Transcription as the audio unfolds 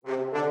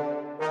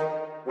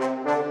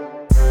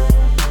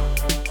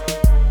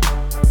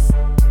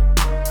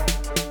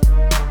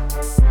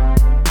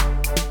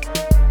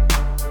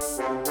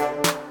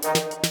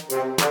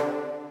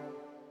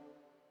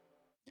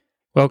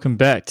Welcome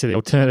back to the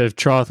Alternative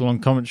Triathlon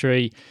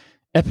Commentary,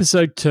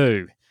 Episode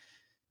 2.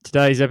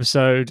 Today's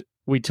episode,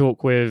 we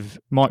talk with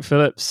Mike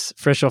Phillips,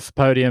 fresh off the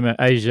podium at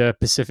Asia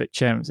Pacific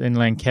Champs in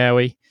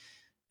Langkawi,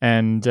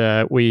 and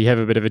we have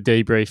a bit of a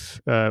debrief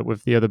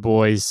with the other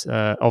boys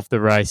of the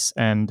race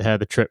and how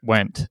the trip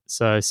went.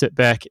 So sit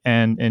back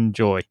and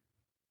enjoy.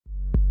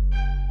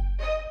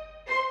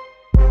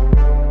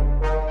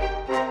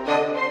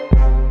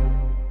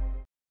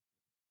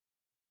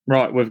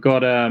 Right, we've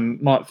got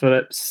Mike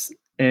Phillips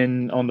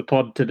in on the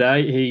pod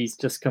today. He's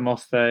just come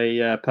off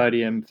a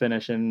podium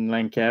finish in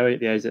Langkawi at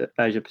the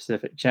Asia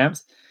Pacific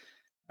Champs.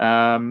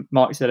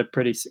 Mike's had a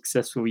pretty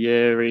successful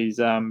year. He's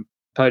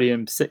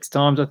podiumed 6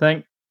 times, I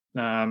think.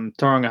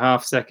 Tauranga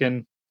half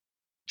second,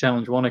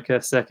 Challenge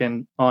Wanaka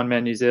second,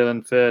 Ironman New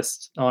Zealand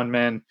first,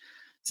 Ironman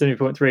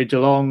 70.3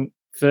 Geelong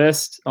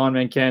first,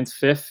 Ironman Cairns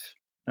fifth,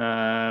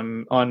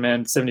 Ironman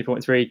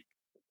 70.3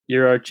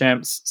 Euro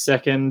Champs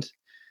second,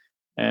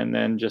 and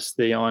then just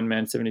the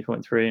Ironman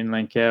 70.3 in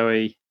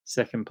Langkawi,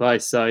 second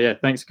place. So, yeah,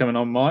 thanks for coming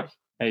on, Mike.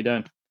 How you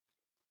doing?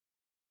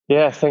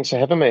 Yeah, thanks for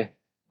having me.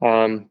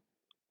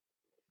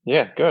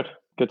 Yeah, good.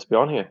 Good to be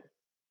on here.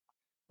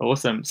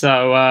 Awesome.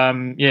 So,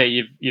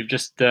 you've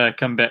just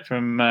come back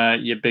from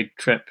your big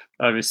trip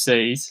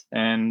overseas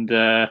and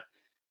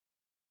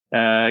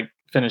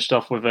finished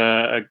off with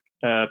a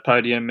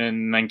podium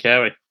in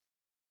Langkawi.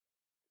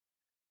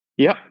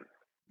 Yep,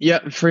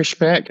 fresh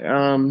back.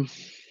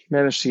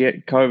 Managed to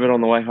get COVID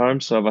on the way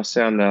home, so if I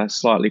sound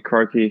slightly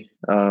croaky,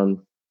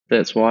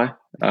 that's why.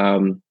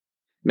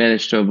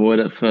 Managed to avoid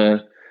it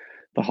for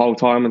the whole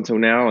time until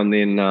now, and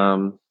then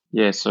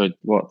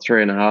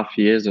 3.5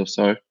 years or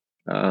so.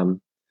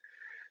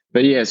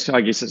 But yeah, so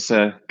I guess it's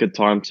a good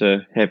time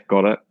to have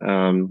got it.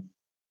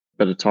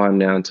 Bit of time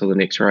now until the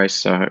next race,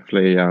 so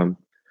hopefully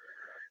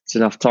it's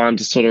enough time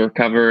to sort of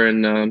recover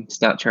and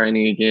start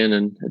training again,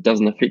 and it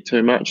doesn't affect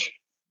too much.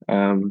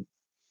 But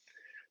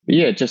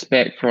yeah, just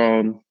back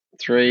from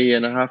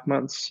 3.5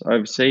 months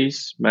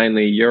overseas,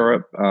 mainly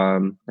Europe,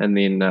 and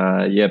then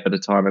a bit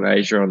of time in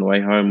Asia on the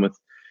way home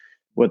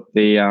with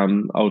the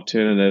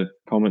alternative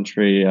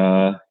commentary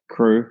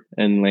crew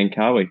in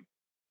Langkawi.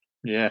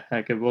 Yeah,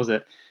 how good was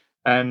it?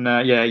 And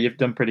you've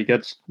done pretty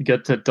good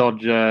to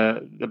dodge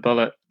the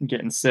bullet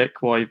getting sick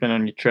while you've been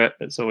on your trip.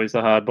 It's always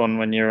a hard one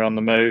when you're on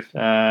the move.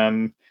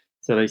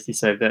 So at least you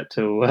saved that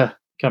till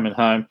coming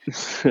home.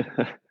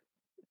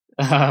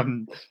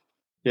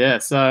 Yeah,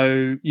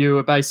 so you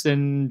were based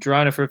in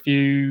Girona for a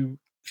few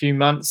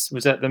months.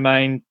 Was that the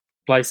main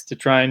place to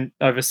train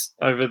over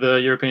the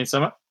European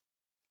summer?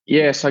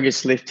 Yes, I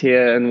guess left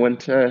here in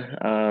winter.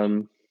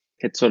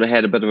 Had sort of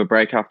had a bit of a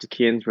break after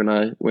Cairns when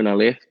I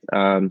left.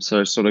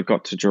 So sort of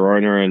got to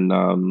Girona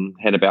and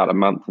had about a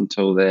month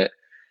until that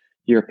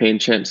European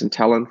Champs in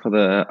Tallinn for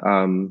the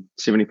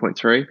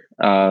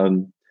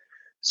 70.3.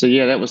 So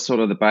yeah, that was sort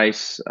of the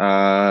base.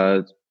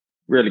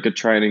 Really good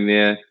training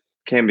there.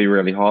 Can be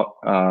really hot,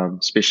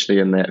 especially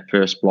in that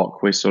first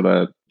block. We're sort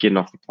of getting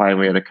off the plane.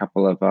 We had a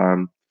couple of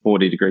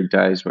 40-degree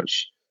days,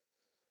 which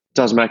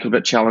does make it a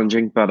bit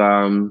challenging. But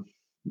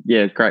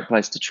yeah, great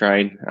place to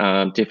train.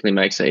 Definitely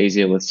makes it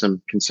easier with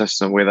some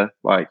consistent weather.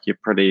 Like you're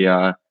pretty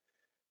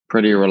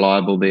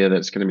reliable there.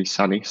 That's going to be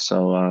sunny.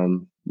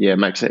 So yeah, it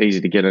makes it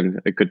easy to get in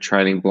a good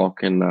training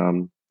block.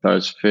 And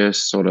those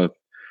first sort of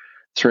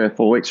 3 or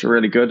 4 weeks were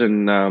really good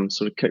and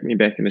sort of kicked me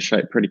back into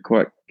shape pretty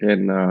quick.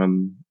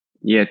 And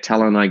yeah,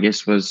 Tallinn, I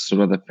guess, was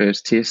sort of the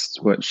first test,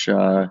 which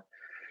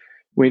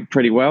went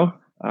pretty well.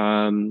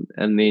 And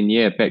then,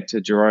 yeah, back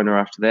to Girona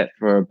after that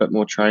for a bit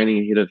more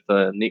training ahead of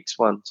the next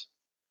ones.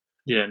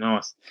 Yeah,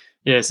 nice.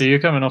 Yeah, so you're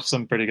coming off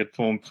some pretty good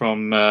form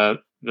from the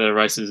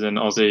races in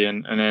Aussie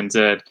and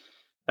NZ.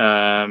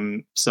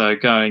 So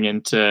going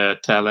into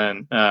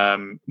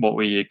Tallinn, what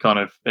were you kind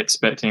of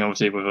expecting,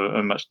 obviously, with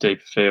a much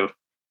deeper field?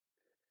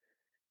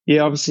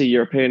 Yeah, obviously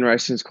European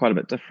racing is quite a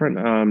bit different.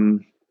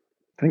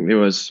 I think there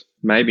was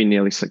maybe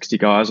nearly 60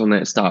 guys on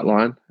that start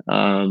line.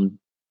 And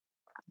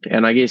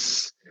I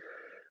guess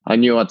I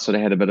knew I'd sort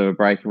of had a bit of a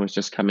break and was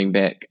just coming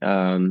back.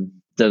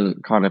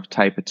 Didn't kind of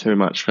taper too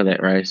much for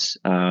that race.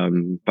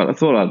 But I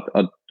thought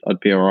I'd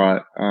be all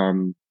right.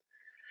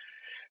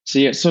 So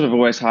yeah, it's sort of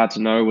always hard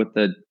to know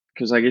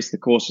because I guess the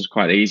course was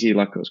quite easy.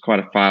 Like it was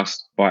quite a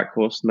fast bike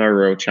course, no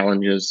real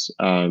challenges,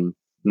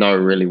 no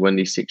really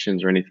windy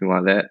sections or anything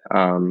like that.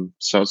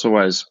 So it's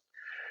always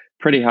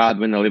pretty hard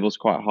when the level's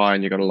quite high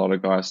and you've got a lot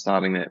of guys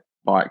starting that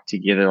bike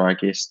together, I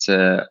guess,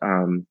 to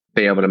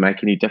be able to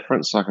make any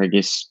difference. Like I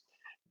guess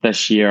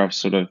this year I've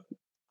sort of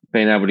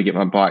been able to get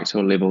my bike to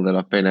a level that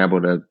I've been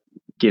able to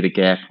get a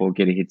gap or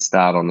get a head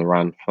start on the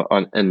run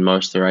in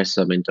most of the races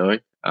I've been doing.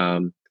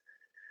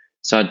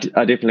 So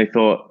I definitely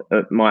thought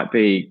it might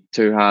be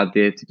too hard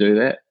there to do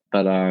that,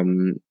 but I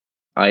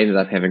ended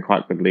up having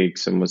quite good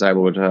legs and was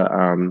able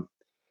to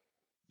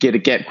get a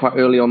gap quite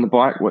early on the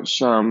bike, which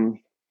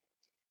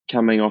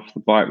coming off the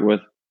bike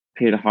with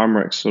Peter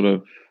Heinrich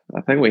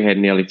I think we had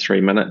nearly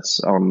 3 minutes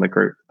on the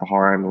group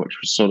behind, which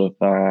was sort of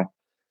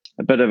a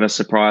a bit of a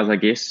surprise, I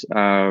guess.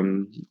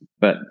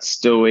 But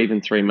still,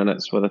 even 3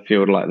 minutes with a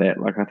field like that,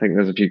 like I think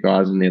there's a few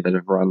guys in there that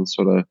have run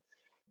sort of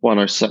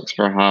 106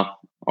 for a half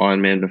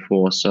Ironman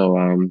before, so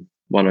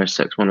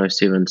 106,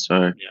 107. So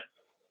Yeah.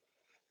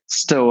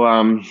 still,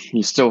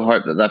 you still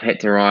hope that they've had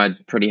to ride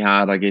pretty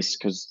hard, I guess,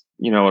 because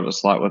you know what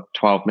it's like with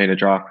 12-meter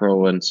draft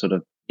rule and sort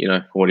of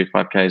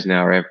 45 k's an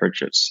hour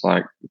average. It's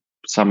like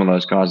some of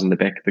those guys in the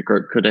back of the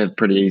group could have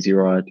pretty easy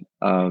ride.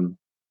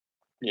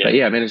 But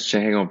yeah, I managed to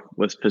hang on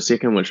with for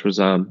second, which was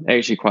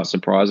actually quite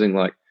surprising.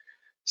 Like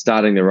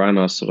starting the run,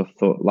 I sort of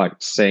thought like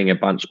seeing a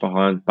bunch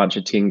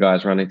of 10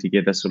 guys running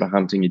together, sort of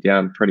hunting you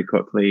down pretty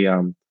quickly.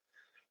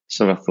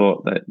 Sort of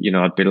thought that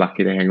I'd be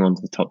lucky to hang on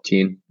to the top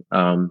 10.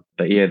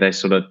 But yeah, they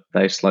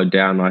slowed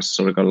down. I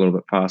sort of got a little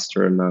bit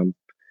faster and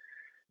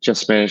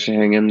just managed to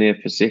hang in there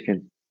for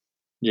second.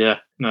 Yeah,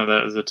 no,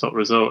 that was a top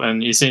result,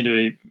 and you seem to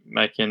be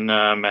making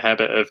a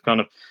habit of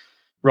kind of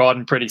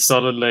riding pretty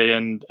solidly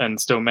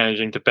and still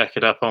managing to back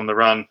it up on the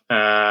run,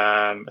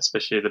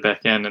 especially at the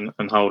back end,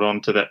 and hold on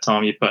to that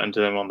time you put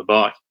into them on the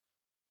bike.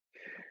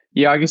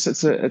 Yeah, I guess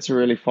it's a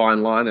really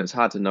fine line. It's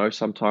hard to know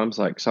sometimes.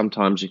 Like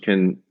sometimes you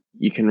can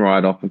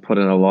ride off and put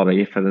in a lot of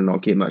effort and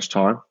not get much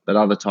time, but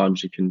other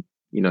times you can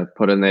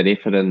put in that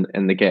effort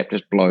and the gap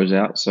just blows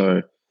out.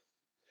 So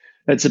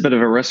it's a bit of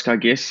a risk, I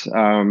guess.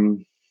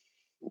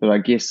 But I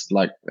guess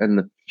like in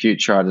the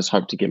future, I just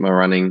hope to get my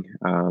running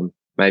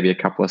maybe a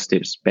couple of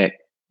steps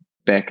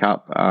back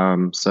up,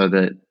 so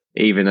that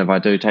even if I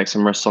do take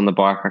some risks on the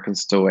bike, I can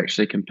still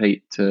actually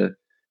compete to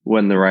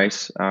win the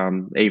race,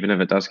 even if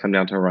it does come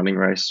down to a running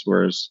race.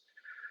 Whereas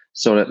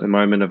sort of at the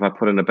moment, if I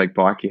put in a big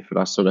bike effort,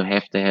 I sort of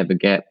have to have a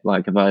gap.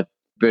 Like if I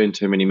burn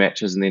too many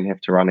matches and then have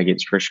to run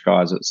against fresh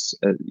guys,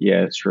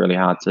 it's really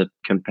hard to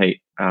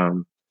compete.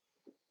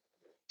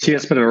 So yeah,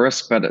 it's a bit of a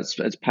risk, but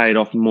it's paid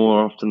off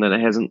more often than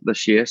it hasn't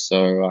this year.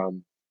 So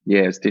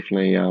yeah, it's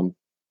definitely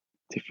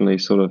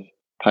sort of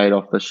paid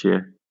off this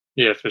year.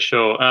 Yeah, for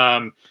sure.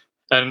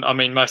 And I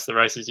mean, most of the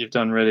races you've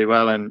done really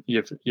well, and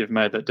you've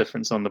made that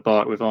difference on the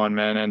bike with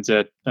Ironman and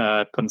Zed,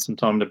 putting some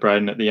time to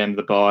Braden at the end of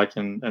the bike,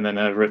 and then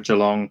over at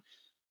Geelong,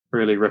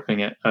 really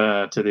ripping it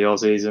to the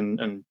Aussies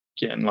and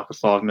getting like a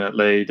 5 minute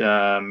lead,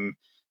 and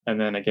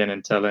then again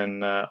in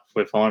Tallinn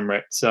with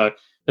Heinrich. So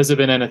has there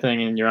been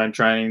anything in your own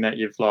training that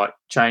you've like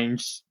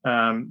changed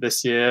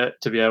this year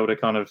to be able to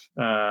kind of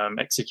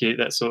execute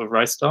that sort of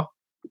race style?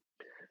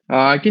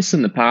 I guess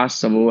in the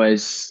past, I've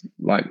always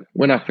like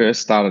when I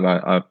first started,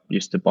 I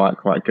used to bike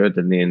quite good,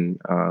 and then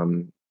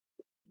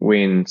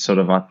when sort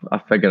of I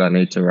figured I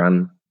need to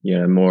run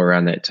more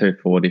around that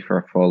 240 for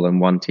a full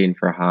and 110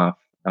 for a half.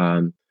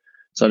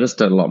 So I just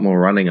did a lot more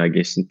running, I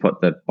guess, and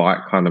put the bike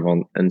kind of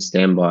on in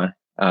standby.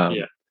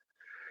 Yeah.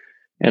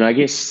 And I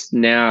guess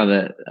now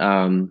that,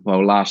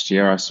 last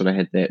year I sort of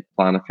had that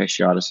plantar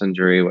fasciitis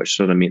injury, which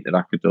sort of meant that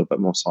I could do a bit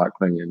more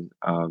cycling.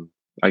 And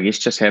I guess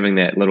just having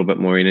that little bit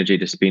more energy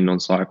to spend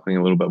on cycling,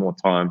 a little bit more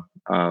time,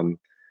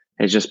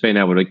 has just been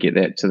able to get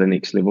that to the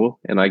next level.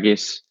 And I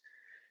guess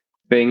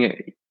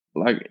being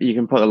like, you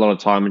can put a lot of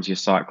time into your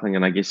cycling,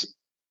 and I guess,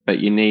 but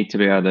you need to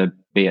be able to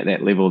be at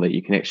that level that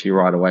you can actually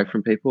ride away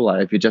from people.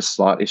 Like if you're just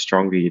slightly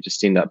stronger, you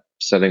just end up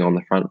sitting on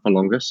the front for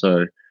longer.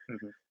 So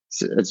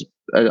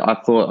I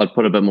thought I'd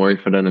put a bit more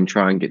effort in and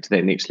try and get to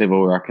that next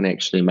level where I can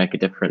actually make a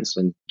difference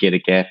and get a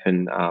gap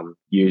and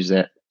use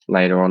that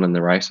later on in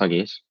the race, I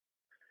guess.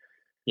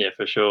 Yeah,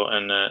 for sure,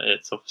 and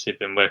it's obviously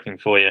been working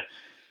for you,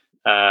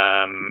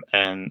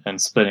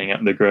 and splitting up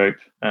the group,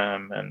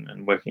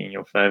 and working in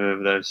your favour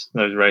of those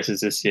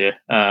races this year.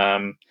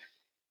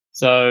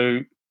 So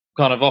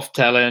kind of off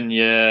Tallinn,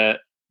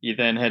 you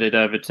then headed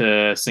over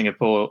to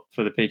Singapore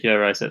for the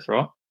PTO race. That's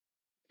right.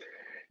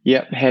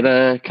 Yep, had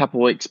a couple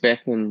of weeks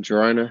back in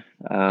Girona.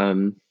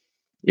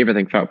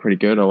 Everything felt pretty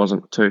good. I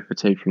wasn't too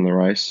fatigued from the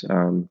race.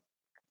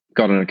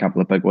 Got in a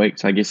couple of big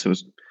weeks. I guess it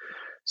was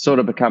sort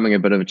of becoming a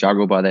bit of a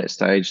juggle by that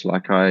stage.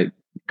 Like I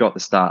got the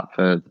start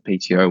for the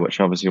PTO, which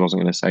obviously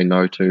wasn't going to say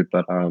no to,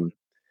 but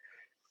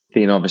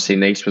then obviously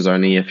Nice was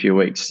only a few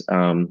weeks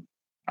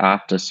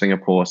after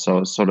Singapore, so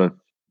it's sort of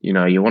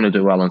you want to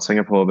do well in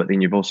Singapore, but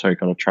then you've also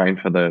got to train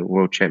for the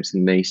World Champs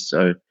in Nice,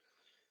 so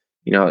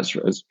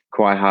it's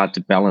quite hard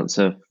to balance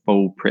a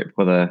full prep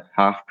with a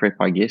half prep,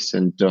 I guess,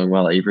 and doing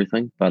well at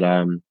everything. But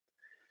I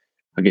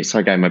guess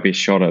I gave my best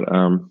shot at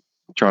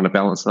trying to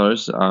balance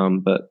those.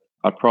 But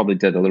I probably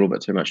did a little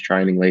bit too much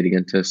training leading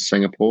into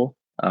Singapore.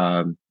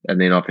 And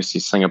then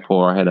obviously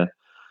Singapore, I had a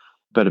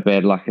bit of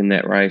bad luck in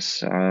that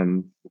race,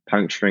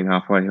 puncturing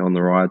halfway on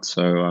the ride.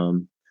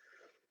 So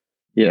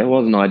yeah, it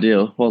wasn't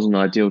ideal. It was an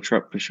ideal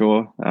trip for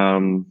sure.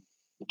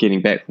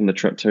 Getting back from the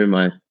trip too,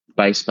 my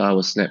base bar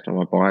was snapped on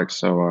my bike.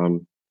 So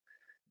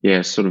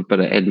yeah, sort of a bit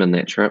of admin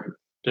that trip.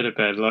 Bit of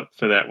bad luck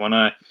for that one,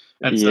 eh?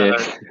 And Yeah.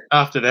 so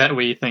after that,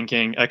 were you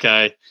thinking,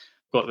 okay,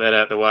 got that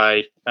out of the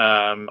way.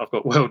 I've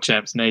got World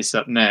Champs Nice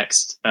up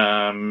next.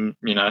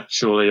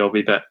 Surely I'll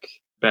be back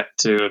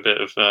to a bit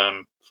of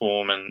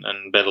form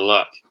and better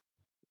luck.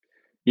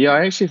 Yeah,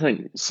 I actually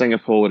think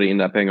Singapore would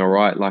end up being all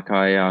right. Like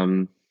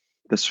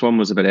the swim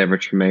was a bit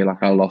average for me.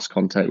 Like I lost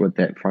contact with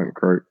that front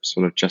group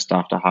sort of just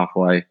after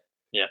halfway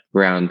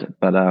round.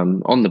 But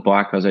on the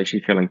bike, I was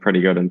actually feeling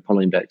pretty good and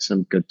pulling back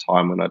some good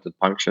time when I did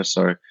puncture.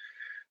 So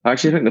I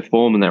actually think the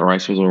form in that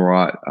race was all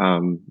right.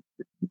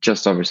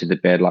 Just obviously the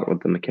bad luck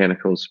with the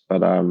mechanicals.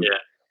 But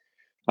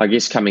I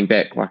guess coming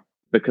back, like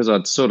because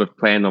I'd sort of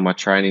planned on my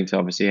training to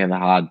obviously have a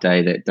hard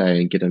day that day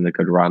and get in a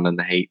good run in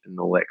the heat and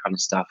all that kind of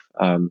stuff,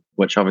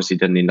 which obviously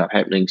didn't end up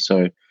happening.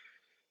 So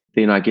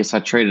then I guess I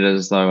treated it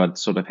as though I'd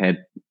sort of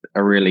had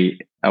a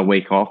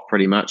week off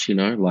pretty much,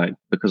 like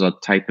because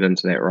I'd tapered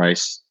into that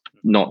race,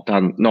 not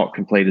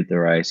completed the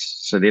race.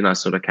 So then I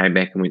sort of came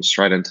back and went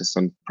straight into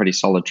some pretty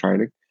solid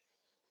training.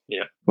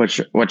 Yeah.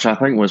 Which I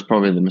think was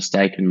probably the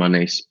mistake in my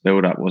nice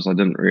build up was I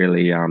didn't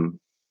really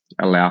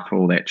allow for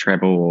all that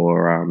travel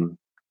or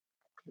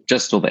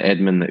just all the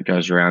admin that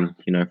goes around,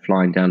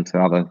 flying down to the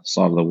other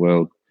side of the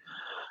world,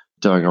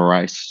 doing a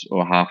race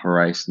or half a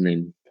race and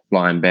then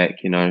flying back,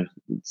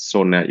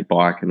 sorting out your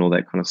bike and all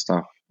that kind of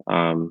stuff.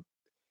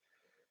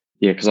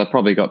 Because I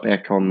probably got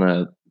back on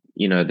the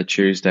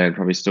Tuesday and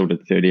probably still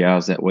did 30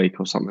 hours that week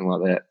or something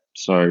like that.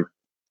 So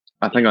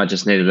I think I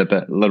just needed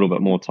a little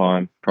bit more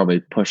time, probably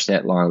pushed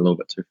that line a little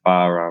bit too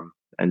far,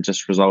 and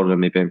just resulted in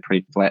me being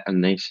pretty flat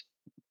in Nice.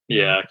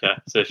 Yeah, okay.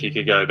 So if you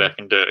could go back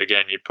and do it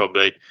again, you'd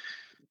probably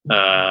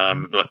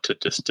like to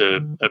just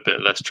do a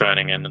bit less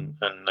training and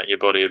let your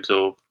body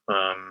absorb,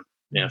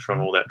 from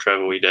all that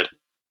travel you did.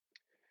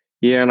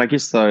 Yeah, and I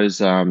guess those,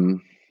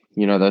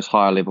 those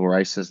higher level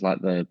races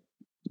like the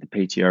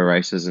PTO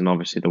races and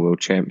obviously the world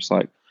champs,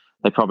 like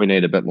they probably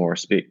need a bit more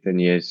respect than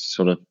you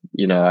sort of,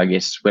 I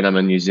guess when I'm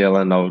in New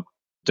Zealand, I'll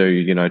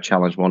do,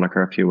 Challenge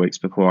Wanaka a few weeks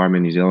before I'm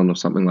in New Zealand or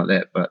something like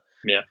that. But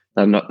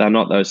they're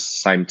not those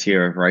same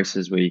tier of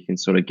races where you can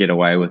sort of get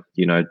away with,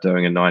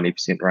 doing a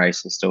 90%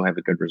 race and still have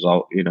a good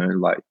result,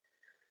 like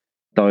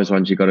those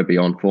ones you got to be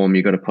on form,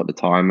 you got to put the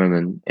time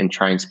in and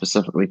train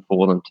specifically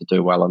for them to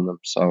do well in them.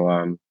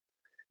 So,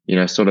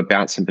 sort of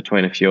bouncing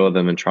between a few of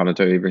them and trying to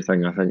do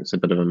everything, I think it's a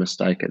bit of a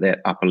mistake at that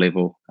upper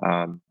level.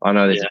 I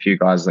know there's a few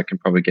guys that can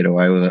probably get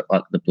away with it,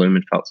 like the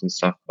Blumenfelds and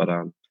stuff, but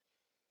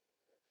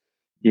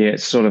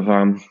it's sort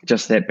of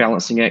just that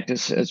balancing act.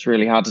 It's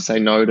really hard to say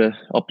no to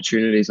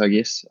opportunities, I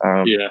guess.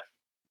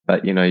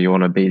 But you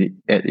want to be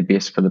at the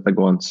best for the big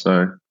ones,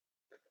 so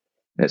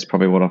that's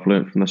probably what I've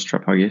learned from this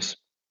trip, I guess.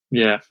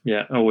 Yeah,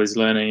 always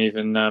learning,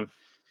 even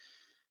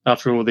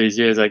after all these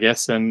years, I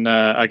guess. And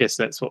I guess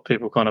that's what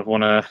people kind of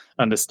want to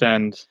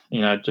understand,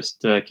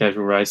 just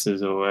casual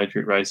races or age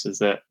group races,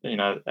 that,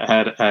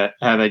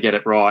 how they get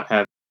it right,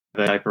 how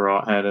they taper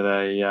right, how do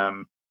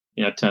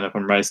they, turn up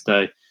on race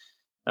day,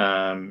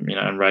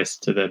 and race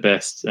to their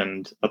best.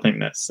 And I think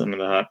that's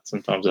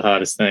sometimes the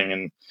hardest thing.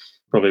 And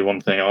probably one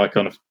thing I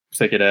kind of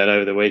figured out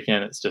over the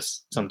weekend, it's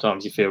just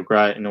sometimes you feel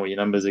great and all your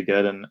numbers are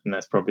good. And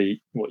that's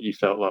probably what you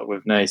felt like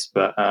with Nice.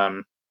 But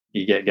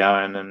you get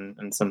going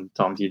and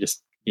sometimes you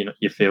just,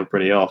 you feel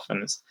pretty off,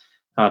 and it's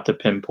hard to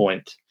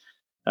pinpoint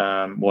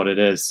what it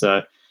is.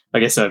 So I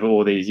guess over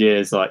all these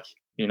years, like,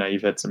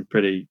 you've had some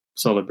pretty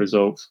solid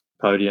results,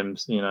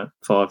 podiums,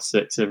 5,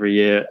 6 every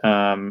year.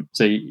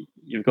 So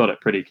you've got it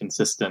pretty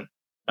consistent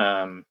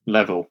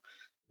level.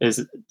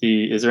 Is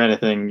there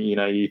anything,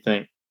 you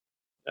think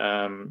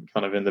kind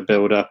of in the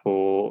build up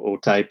or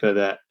taper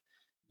that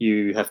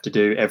you have to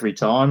do every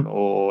time,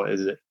 or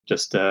is it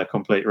just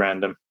complete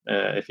random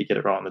if you get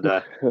it right on the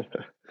day?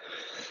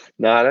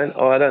 No,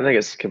 I don't think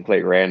it's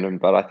complete random,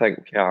 but I think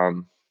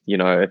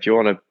if you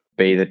want to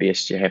be the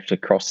best, you have to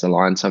cross the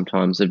line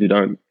sometimes. If you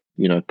don't,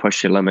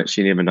 push your limits,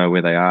 you never know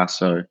where they are.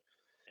 So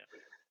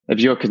if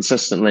you're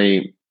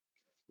consistently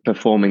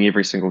performing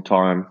every single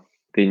time,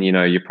 then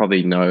you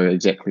probably know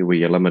exactly where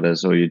your limit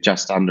is, or you're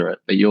just under it.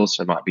 But you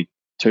also might be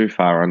too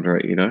far under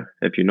it.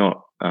 If you're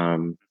not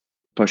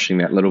pushing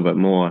that little bit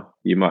more,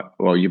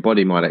 your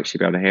body might actually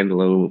be able to handle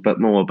a little bit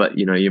more, but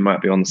you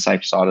might be on the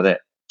safe side of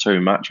that too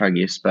much, I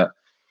guess. But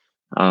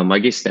I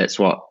guess that's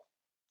what,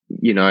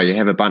 you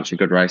have a bunch of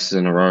good races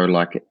in a row.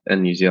 Like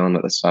in New Zealand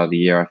at the start of the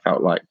year, I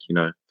felt like,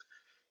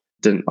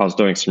 I was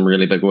doing some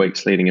really big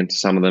weeks leading into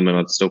some of them and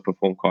I'd still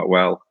perform quite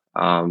well.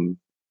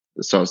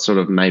 So it sort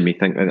of made me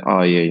think that,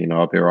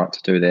 I'll be all right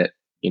to do that,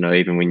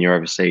 even when you're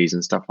overseas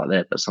and stuff like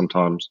that. But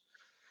sometimes,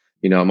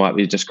 it might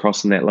be just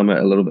crossing that limit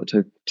a little bit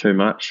too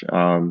much.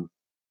 But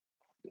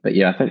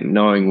I think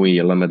knowing where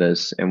your limit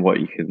is and what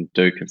you can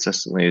do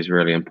consistently is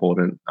really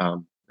important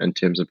in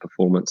terms of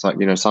performance. Like,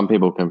 some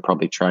people can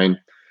probably train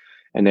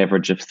an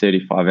average of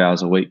 35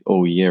 hours a week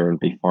all year and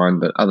be fine,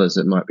 but others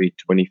it might be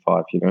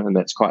 25, and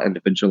that's quite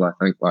individual, I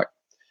think. Like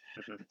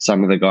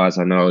some of the guys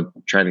I know are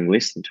training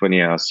less than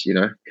 20 hours,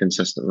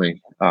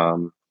 consistently.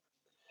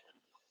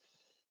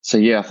 So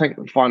I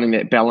think finding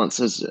that balance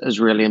is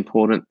really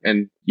important,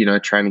 and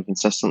training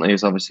consistently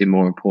is obviously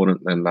more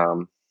important than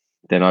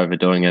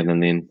overdoing it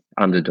and then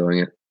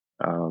underdoing it.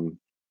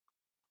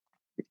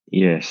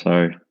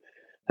 So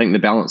I think the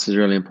balance is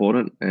really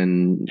important,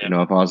 and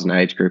if I was an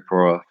age group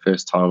or a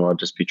first time, I'd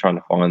just be trying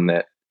to find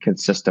that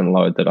consistent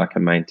load that I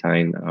can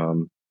maintain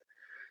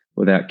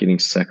without getting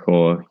sick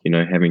or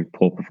having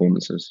poor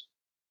performances.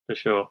 for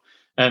sure.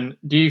 And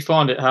do you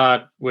find it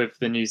hard with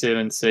the New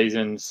Zealand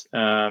seasons,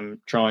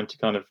 trying to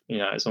kind of,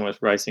 it's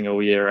almost racing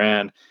all year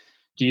round?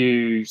 Do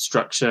you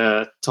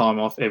structure time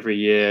off every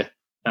year,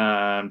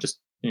 just,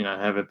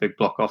 have a big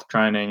block off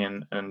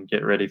training and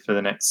get ready for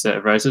the next set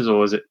of races?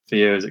 Or is it for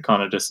you, is it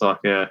kind of just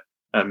like a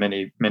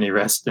mini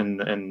rest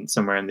in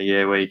somewhere in the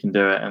year where you can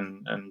do it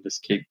and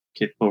just keep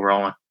ball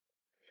rolling?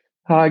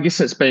 I guess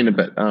it's been a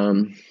bit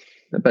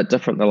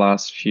different the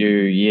last few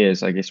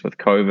years, I guess, with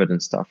COVID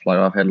and stuff. Like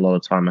I've had a lot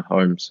of time at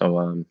home,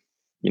 so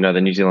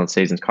the New Zealand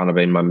season's kind of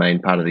been my main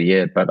part of the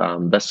year. But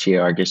this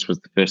year, I guess, was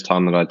the first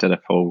time that I did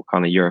a full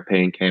kind of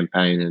European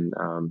campaign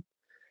and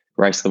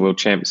raced the world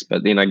champs.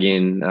 But then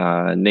again,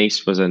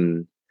 Nice was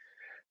in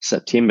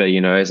September,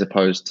 as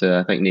opposed to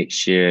I think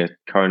next year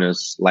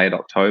Kona's late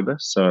October.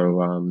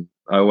 So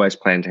I always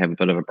plan to have a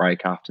bit of a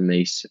break after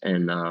Nice,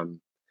 and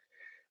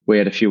we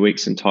had a few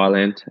weeks in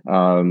Thailand.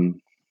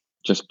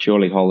 Just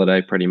purely holiday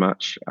pretty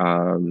much.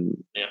 And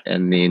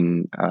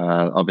then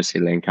obviously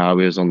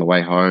Langkawi was on the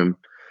way home.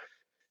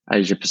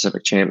 Asia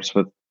Pacific champs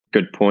with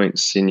good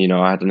points. And,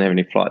 I didn't have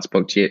any flights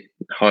booked yet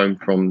home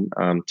from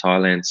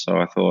Thailand. So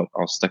I thought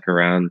I'll stick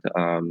around.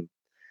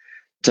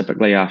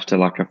 Typically after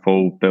like a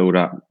full build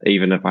up,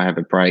 even if I have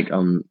a break,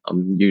 I'm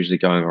usually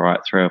going all right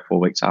 3 or 4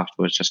 weeks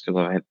afterwards, just because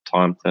I had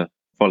time to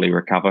fully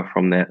recover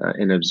from that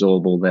and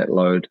absorb all that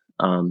load.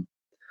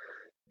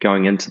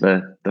 Going into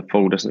the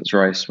full distance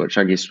race, which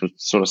I guess was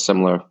sort of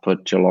similar for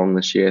Geelong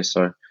this year.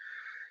 So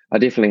I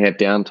definitely had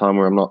downtime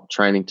where I'm not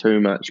training too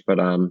much, but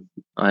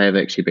I have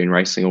actually been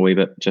racing a wee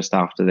bit just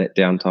after that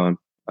downtime.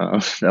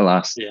 The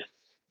last,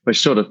 which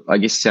sort of I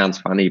guess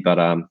sounds funny, but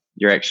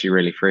you're actually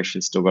really fresh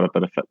and still got a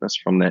bit of fitness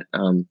from that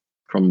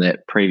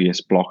previous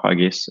block, I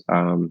guess.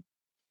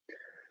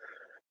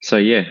 So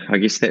yeah, I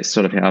guess that's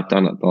sort of how I've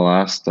done it the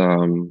last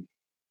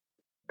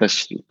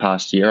this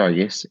past year, I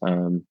guess.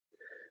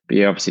 But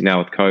yeah, obviously now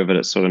with COVID,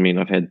 it's sort of mean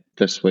I've had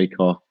this week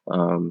off.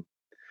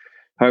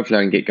 Hopefully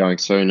I can get going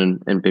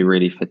soon and be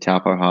ready for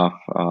Taupo half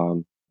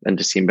in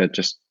December.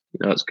 Just,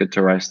 it's good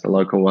to race the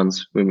local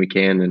ones when we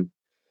can and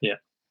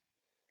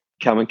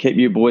come and keep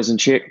you boys in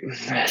check.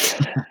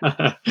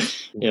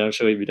 Yeah, I'm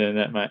sure you'll be doing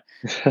that, mate.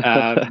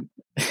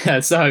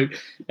 So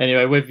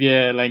anyway, with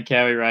your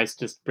Langkawi race,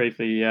 just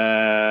briefly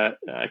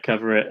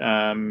cover it.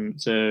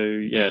 So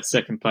yeah,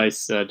 second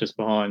place just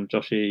behind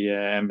Joshy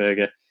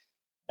Amberger.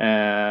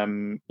 How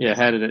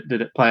did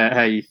it play out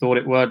how you thought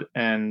it would?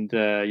 And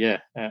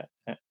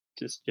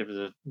just give us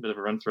a bit of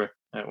a run through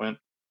how it went.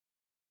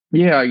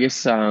 Yeah, I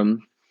guess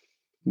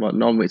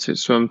non-wetsuit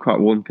swim, quite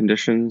warm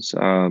conditions.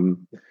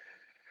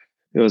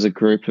 There was a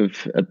group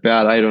of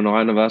about 8 or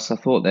 9 of us. I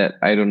thought that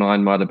 8 or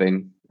 9 might have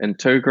been in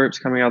 2 groups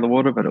coming out of the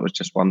water, but it was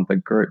just one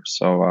big group.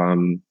 So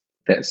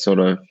that sort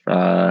of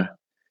I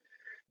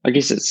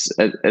guess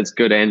it's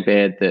good and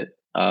bad that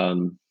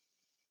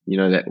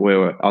that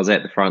I was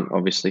at the front,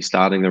 obviously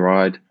starting the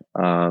ride.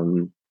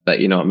 But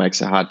it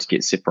makes it hard to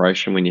get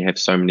separation when you have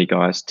so many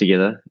guys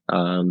together.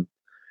 The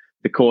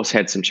course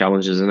had some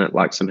challenges in it,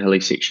 like some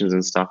hilly sections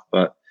and stuff,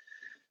 but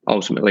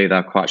ultimately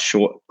they're quite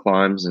short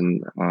climbs,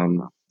 and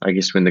I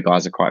guess when the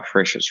guys are quite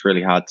fresh, it's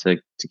really hard to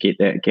get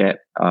that gap.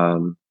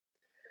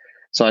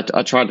 So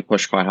I tried to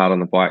push quite hard on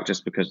the bike,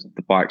 just because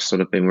the bike's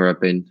sort of been where I've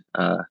been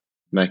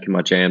making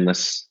my jam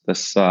this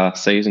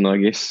season, I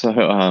guess.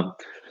 So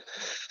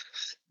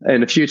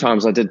and a few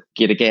times I did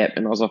get a gap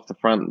and I was off the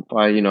front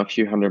by, a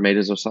few 100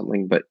 meters or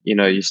something. But,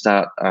 you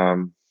start, I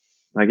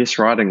guess,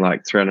 riding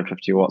like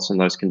 350 watts in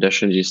those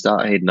conditions, you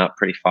start heading up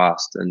pretty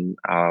fast. And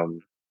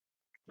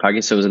I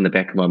guess it was in the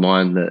back of my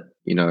mind that,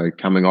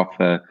 coming off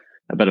a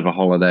bit of a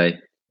holiday,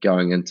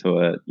 going into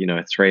a,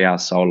 3-hour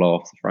solo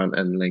off the front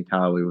in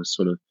Langkawi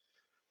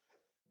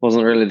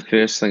wasn't really the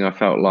first thing I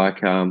felt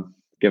like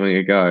giving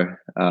a go.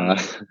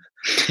 But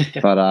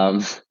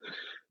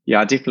yeah,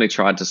 I definitely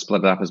tried to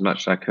split it up as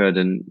much as I could,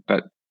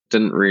 but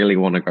didn't really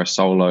want to go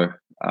solo.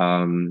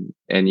 And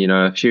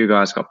a few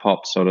guys got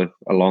popped sort of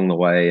along the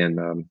way,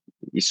 and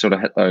you sort of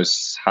hit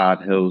those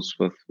hard hills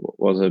with,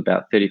 what was it,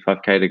 about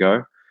 35k to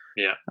go.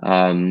 Yeah.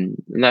 And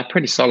they're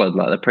pretty solid,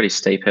 like they're pretty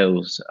steep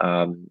hills.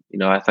 I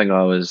think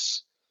I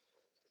was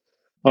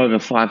over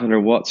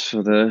 500 watts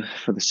for the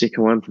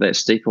second one, for that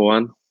steeper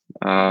one.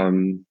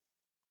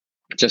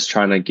 Just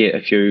trying to get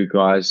a few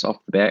guys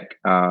off the back.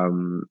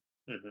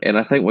 And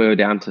I think we were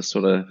down to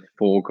sort of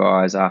 4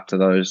 guys after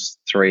those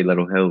 3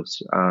 little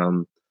hills.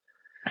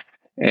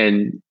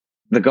 And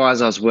the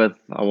guys I was with,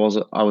 I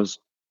was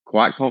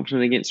quite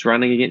confident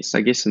running against, I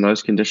guess, in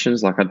those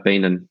conditions. Like I'd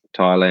been in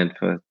Thailand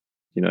for,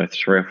 3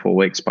 or 4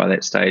 weeks by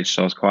that stage,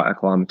 so I was quite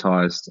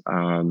acclimatized.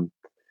 And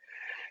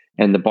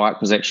the bike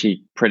was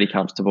actually pretty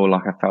comfortable.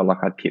 Like I felt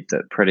like I'd kept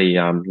it pretty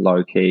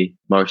low key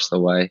most of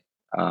the way.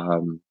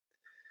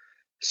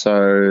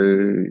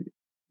 So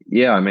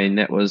yeah, I mean,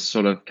 that was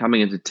sort of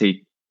coming into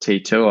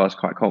T2. I was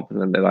quite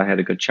confident that I had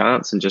a good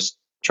chance, and just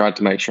tried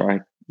to make sure I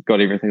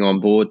got everything on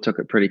board, took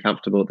it pretty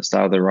comfortable at the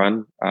start of the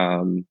run.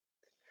 And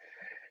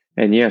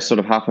yeah, sort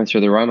of halfway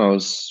through the run, I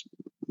was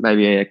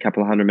maybe a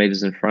couple of 100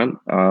 meters in front.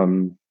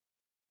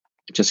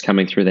 just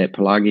coming through that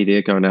Pelagi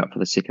there, going out for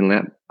the second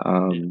lap.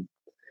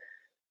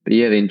 But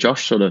yeah, then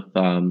Josh sort of,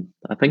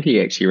 I think he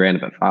actually ran a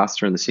bit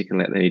faster in the second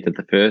lap than he did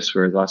the first,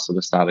 whereas I sort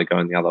of started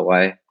going the other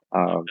way.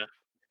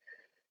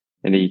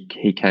 And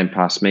he came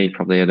past me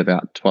probably at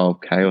about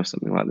 12K or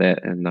something like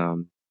that.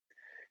 And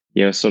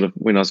yeah, sort of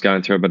when I was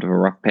going through a bit of a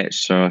rough patch,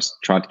 so I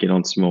tried to get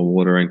on some more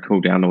water and cool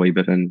down a wee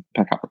bit and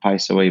pick up the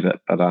pace a wee bit.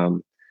 But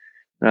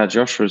no,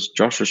 Josh was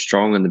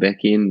strong in the back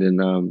end,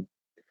 and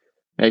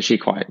actually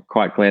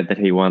quite glad that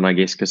he won, I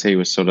guess, because he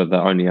was sort of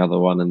the only other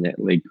one in that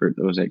league group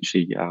that was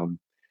actually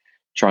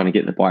trying to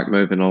get the bike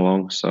moving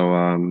along.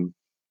 So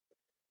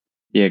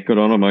yeah, good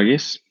on him, I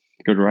guess.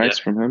 Good race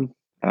from him.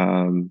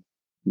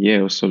 Yeah,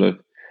 it was sort of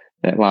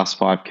that last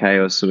 5K. I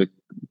was sort of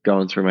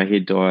going through my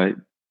head,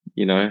 am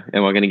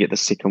I going to get the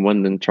second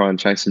win and try and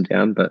chase him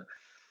down? But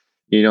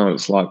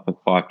it's like with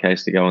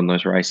 5Ks to go in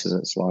those races.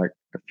 It's like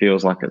it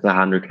feels like it's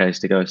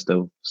 100Ks to go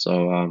still.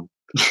 So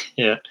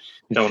yeah,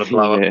 don't want to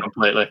blow up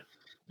completely.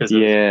 There's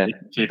a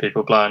few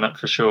people blowing up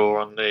for sure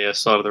on the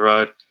side of the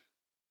road.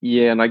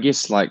 Yeah, and I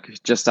guess like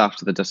just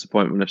after the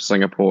disappointment of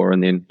Singapore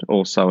and then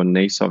also in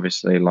Nice,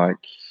 obviously, like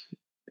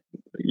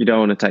you don't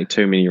want to take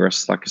too many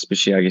risks. Like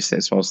especially, I guess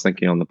that's what I was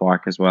thinking on the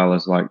bike as well.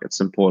 Is like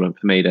it's important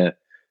for me to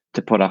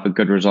put up a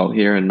good result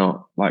here and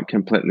not like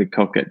completely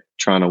cook it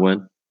trying to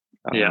win.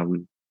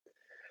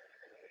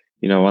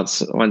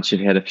 Once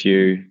you've had a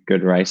few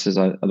good races,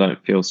 I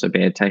don't feel so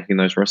bad taking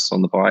those risks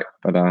on the bike.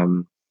 But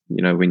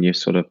when you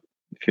sort of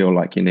feel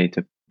like you need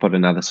to put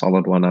another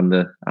solid one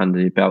under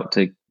your belt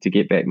to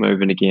get back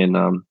moving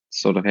again,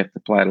 sort of have to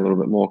play it a little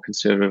bit more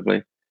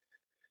conservatively.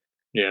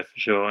 Yeah, for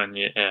sure, and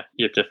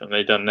you've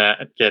definitely done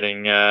that,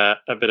 getting a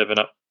bit of an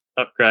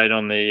upgrade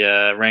on the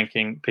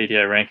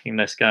PTO ranking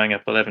list, going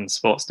up 11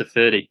 spots to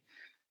 30.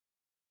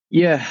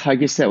 Yeah, I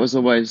guess that was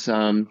always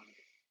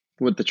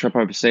with the trip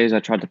overseas.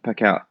 I tried to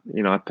pick out,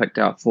 I picked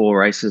out 4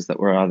 races that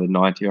were either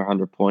 90 or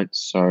 100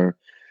 points, so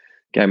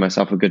gave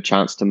myself a good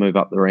chance to move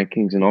up the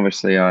rankings. And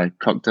obviously, I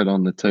cooked it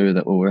on the 2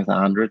 that were worth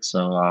 100,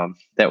 so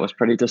that was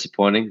pretty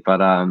disappointing. But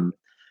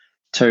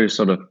 2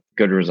 sort of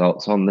good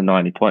results on the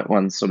 90-point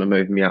ones sort of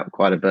moved me up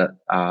quite a bit,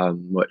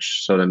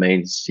 which sort of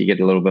means you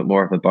get a little bit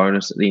more of a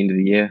bonus at the end of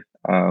the year,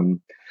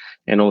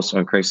 and also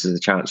increases the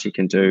chance you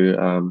can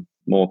do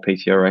more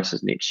PTO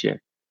races next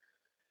year.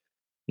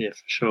 Yeah,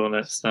 for sure.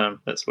 That's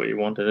what you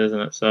wanted,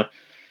 isn't it? So,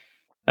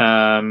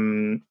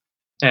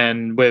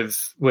 and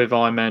with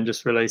Ironman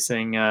just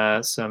releasing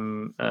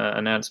some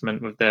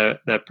announcement with their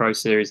Pro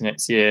Series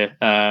next year,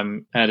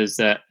 how does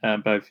that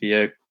bode for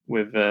you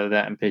with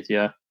that and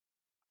PTO?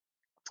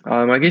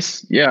 I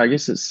guess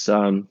it's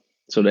sort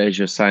of as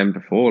you're saying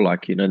before,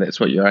 like that's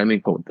what you're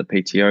aiming for with the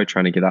PTO,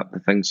 trying to get up the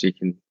things so you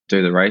can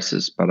do the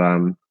races. But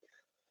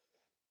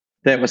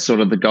that was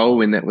sort of the goal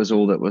when that was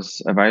all that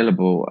was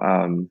available.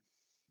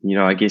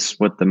 I guess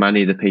with the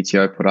money the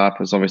PTO put up, it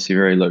was obviously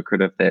very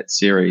lucrative, that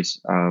series.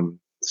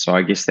 So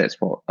I guess that's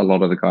what a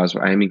lot of the guys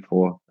were aiming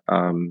for.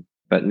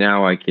 But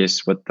now I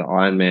guess with the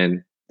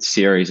Ironman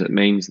series, it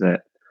means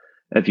that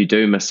if you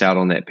do miss out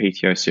on that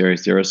PTO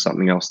series, there is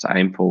something else to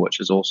aim for, which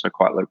is also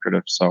quite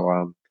lucrative.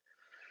 So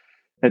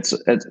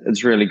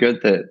it's really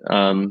good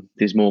that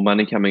there's more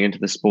money coming into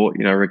the sport,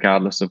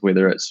 regardless of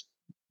whether it's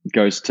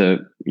goes to,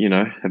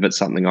 if it's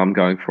something I'm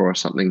going for or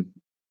something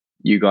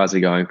you guys are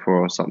going for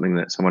or something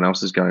that someone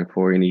else is going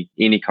for.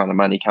 Any kind of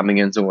money coming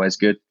in is always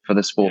good for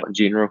the sport in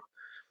general.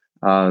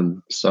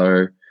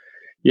 So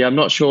yeah, I'm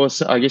not sure.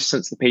 So I guess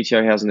since the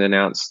PTO hasn't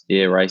announced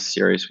their race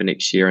series for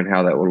next year and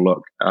how that will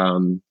look,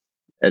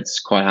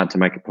 it's quite hard to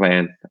make a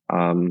plan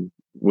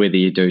whether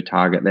you do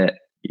target that.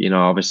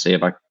 Obviously,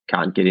 if I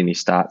can't get any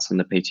starts in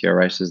the PTO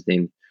races,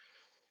 then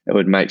it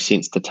would make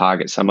sense to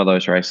target some of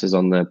those races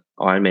on the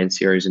Ironman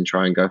series and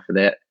try and go for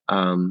that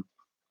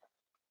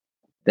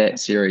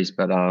series.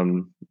 But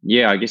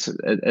yeah, I guess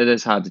it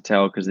is hard to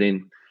tell because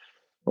then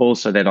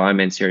also that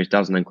Ironman series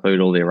doesn't include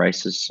all their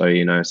races. So,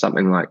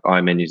 something like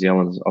Ironman New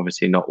Zealand is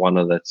obviously not one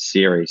of the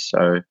series.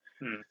 So,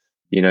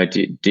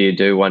 do you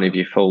do one of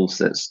your fulls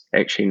that's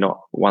actually not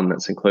one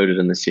that's included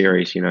in the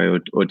series,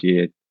 or do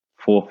you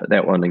forfeit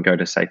that one and go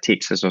to, say,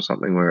 Texas or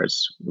something where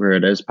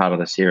it is part of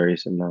the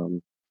series?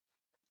 And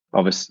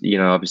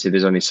obviously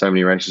there's only so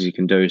many races you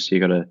can do. So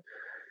you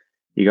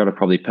got to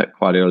probably pick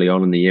quite early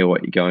on in the year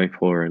what you're going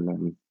for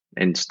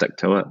and stick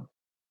to it.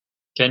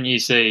 Can you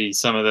see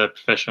some of the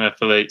professional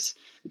athletes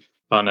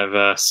kind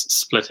of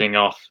splitting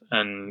off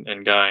and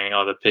going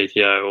either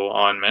PTO or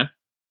Ironman?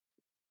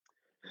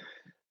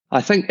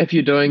 I think if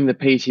you're doing the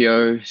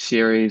PTO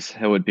series,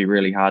 it would be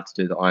really hard to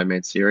do the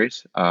Ironman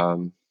series.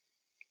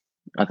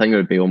 I think it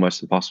would be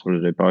almost impossible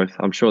to do both.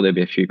 I'm sure there'll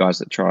be a few guys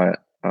that try it.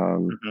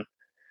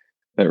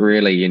 But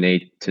really, you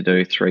need to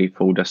do 3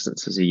 full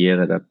distances a year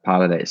that are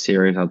part of that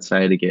series, I'd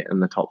say, to get in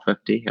the top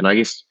 50. And I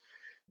guess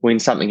when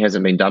something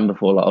hasn't been done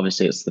before, like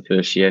obviously it's the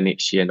first year,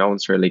 next year, no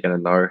one's really going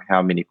to know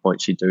how many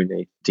points you do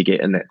need to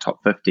get in that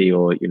top 50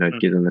 or,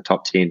 get in the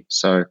top 10.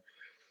 So,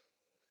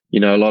 a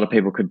lot of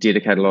people could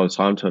dedicate a lot of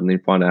time to it and then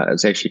find out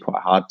it's actually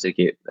quite hard to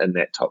get in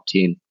that top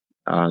 10.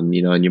 and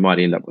you might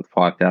end up with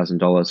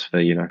 $5,000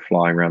 for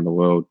flying around the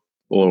world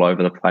all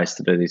over the place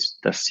to do this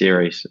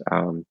series,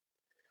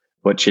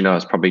 which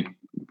is probably,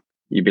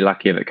 you'd be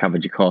lucky if it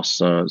covered your costs.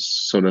 So it's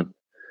sort of,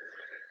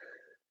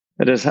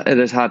 it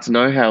is hard to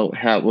know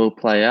how it will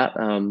play out.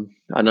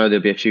 I know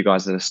there'll be a few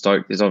guys that are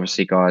stoked. There's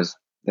obviously guys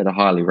that are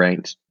highly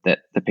ranked that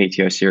the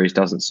PTO series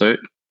doesn't suit.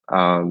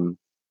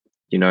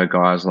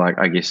 Guys like,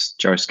 I guess,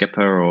 Joe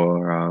Skipper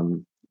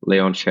or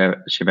Leon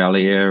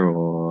Chevalier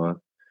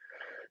or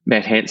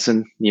Matt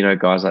Hansen,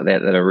 guys like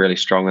that are really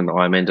strong in the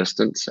Ironman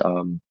distance,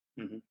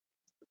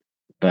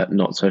 but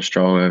not so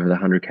strong over the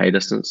 100K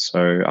distance.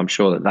 So I'm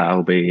sure that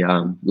they'll be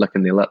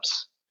licking their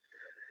lips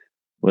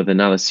with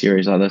another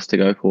series like this to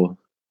go for.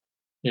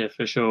 Yeah,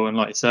 for sure. And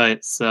like you say,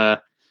 it's no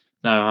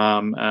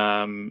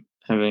harm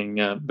having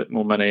a bit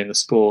more money in the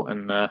sport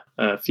and a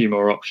few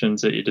more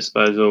options at your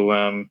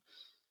disposal.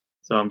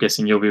 So I'm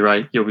guessing you'll be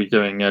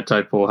doing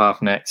Topor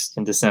half next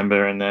in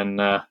December, and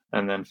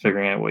then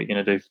figuring out what you're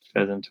going to do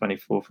for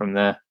 2024 from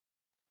there.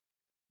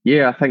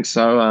 Yeah, I think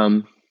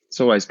so. It's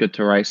always good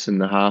to race in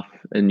the half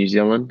in New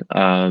Zealand.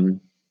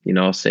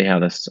 I'll see how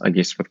this, I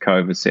guess, with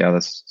COVID, see how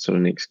this sort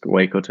of next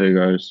week or two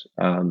goes.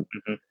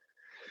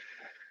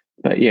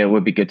 But yeah, it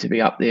would be good to be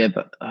up there.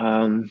 But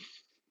I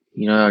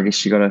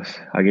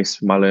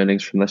guess my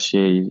learnings from this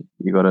year,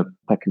 you got to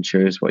pick and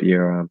choose what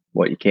you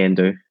can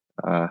do,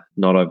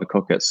 not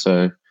overcook it.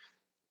 So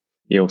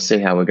yeah, we'll see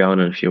how we're going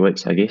in a few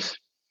weeks, I guess.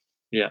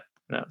 Yeah,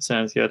 that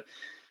sounds good.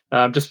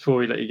 Just before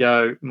we let you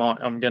go, Mike,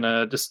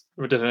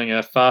 we're doing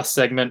a fast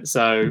segment,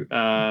 so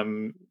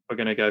we're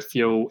going to go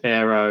fuel,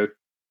 aero,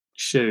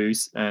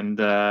 shoes, and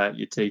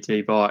your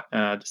TT bike,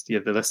 just to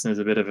give the listeners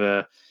a bit of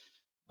a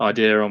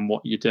idea on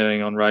what you're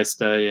doing on race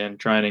day and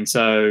training.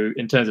 So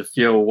in terms of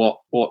fuel,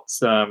 what's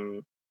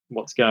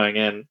going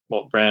in,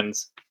 what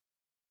brands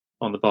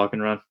on the bike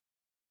and run?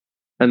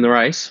 In the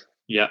race?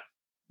 Yeah.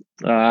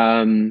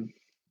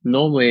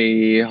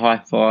 Normally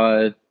high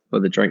five for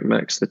the drink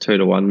mix, the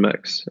 2-to-1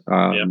 mix.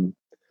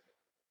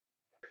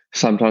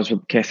 Sometimes with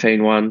the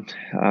caffeine one.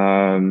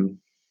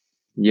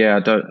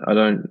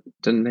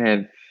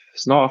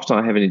 It's not often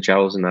I have any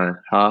gels in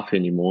a half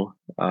anymore.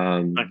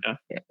 Okay.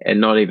 And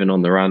not even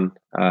on the run.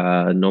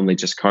 Normally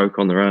just Coke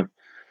on the run.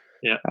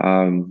 Yeah.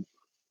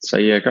 So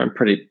yeah,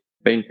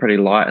 been pretty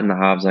light in the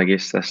halves, I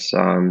guess, this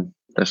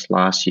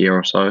last year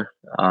or so.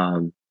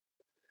 But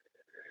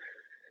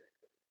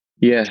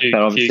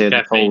obviously at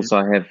the falls,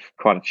 I have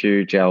quite a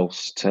few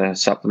gels to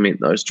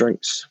supplement those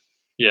drinks.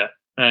 Yeah,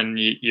 and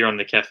you're on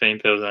the caffeine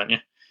pills, aren't you?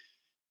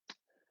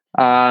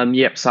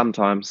 Yep.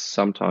 Sometimes.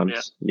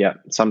 Yeah.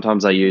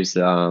 Sometimes I use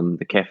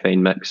the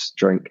caffeine mix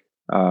drink.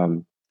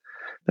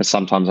 But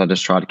sometimes I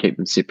just try to keep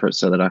them separate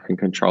so that I can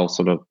control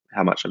sort of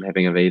how much I'm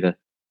having of either.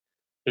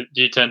 Do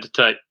you tend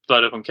to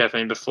load up on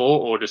caffeine before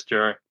or just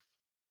during?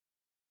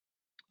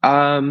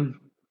 I'll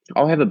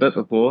have a bit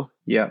before.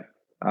 Yeah.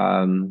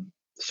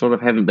 Sort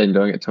of haven't been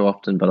doing it too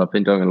often, but I've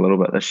been doing it a little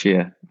bit this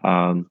year.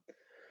 But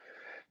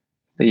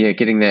yeah,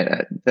 getting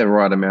that the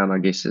right amount, I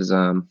guess, is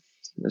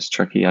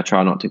tricky. I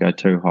try not to go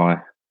too high.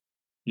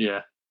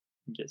 Yeah,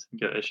 get some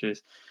good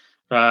issues.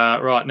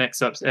 Right,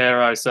 next up's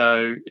aero.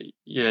 So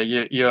yeah,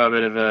 you're a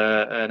bit of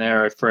an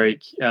aero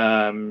freak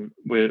when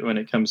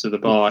it comes to the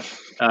bike.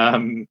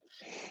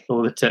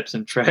 All the tips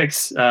and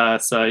tricks.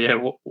 So yeah,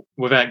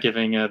 without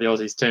giving the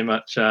Aussies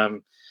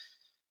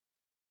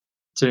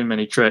too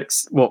many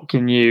tricks, what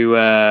can you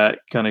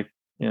kind of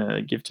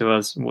give to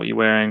us? What you're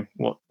wearing?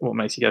 What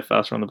makes you go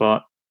faster on the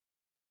bike?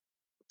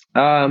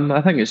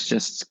 I think it's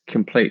just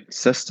complete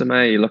system.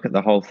 You look at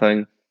the whole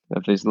thing.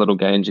 If there's little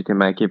gains you can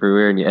make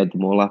everywhere and you add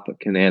them all up, it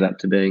can add up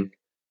to being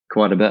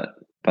quite a bit.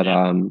 But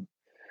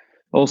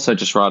also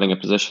just riding a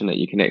position that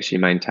you can actually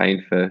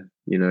maintain for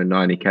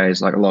 90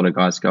 Ks. Like a lot of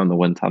guys go in the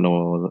wind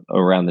tunnel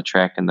or around the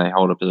track and they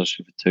hold a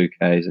position for 2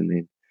 Ks, and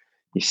then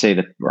you see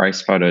the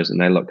race photos and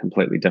they look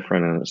completely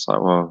different, and it's like,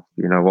 well,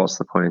 what's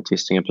the point in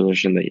testing a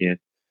position that you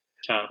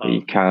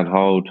can't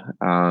hold?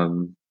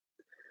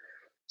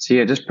 So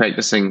yeah, just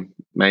practicing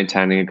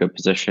maintaining a good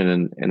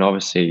position and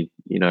obviously,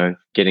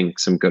 getting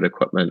some good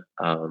equipment.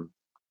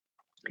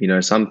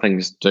 Some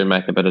things do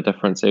make a bit of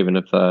difference, even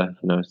if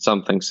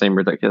some things seem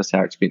ridiculous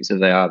how expensive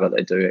they are, but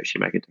they do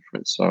actually make a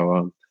difference.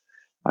 So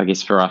I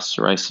guess for us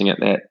racing at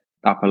that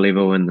upper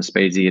level and the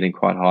speeds are getting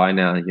quite high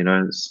now,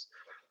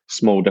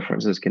 small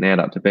differences can add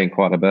up to being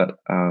quite a bit.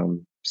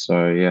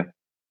 So yeah.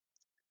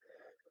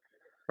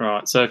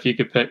 Right. So if you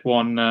could pick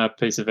one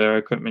piece of aero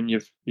equipment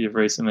you've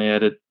recently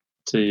added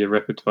to your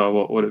repertoire,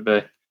 what would it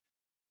be?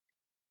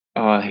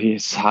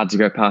 It's hard to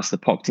go past the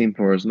POC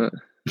Tempo, isn't it?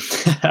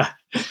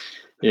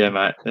 Yeah,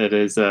 mate. It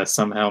is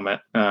some helmet.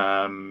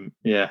 The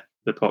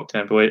POC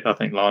Tempo. I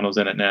think Lionel's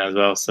in it now as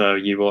well. So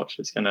you watch.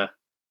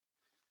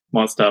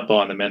 Might start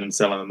buying them in and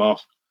selling them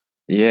off.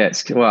 Yeah,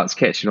 it's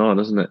catching on,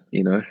 isn't it?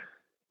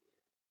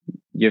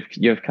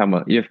 You've come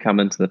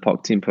into the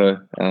POC Tempo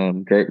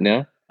group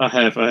now. I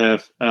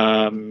have.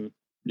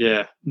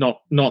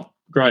 Not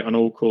great on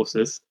all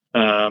courses.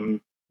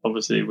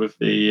 Obviously, with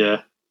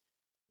the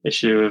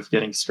issue of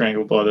getting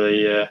strangled by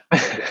the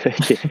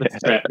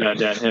strap going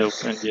downhill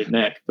and your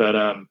neck.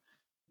 But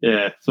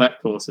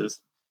flat courses,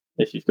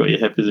 if you've got your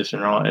head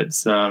position right,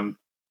 it's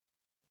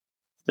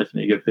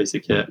definitely a good piece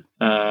of kit.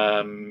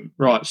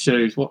 Right,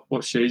 shoes.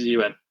 What shoes are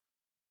you in?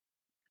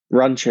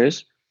 Run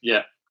shoes.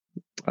 Yeah.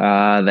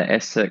 The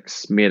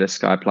Essex Meta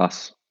Sky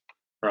Plus.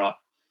 Right.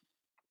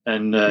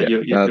 And they're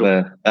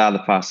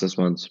the fastest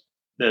ones.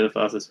 They're the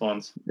fastest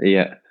ones.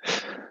 Yeah.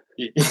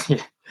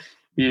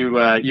 You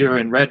were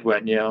in red,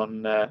 weren't you,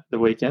 on the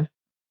weekend?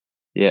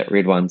 Yeah,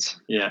 red ones.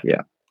 Yeah.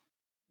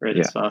 Red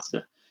is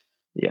faster.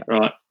 Yeah.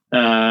 Right.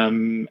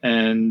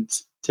 And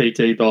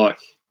TT bike,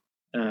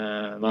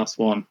 last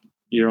one.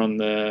 You're on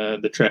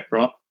the track,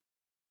 right?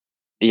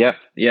 Yep.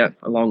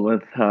 Along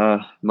with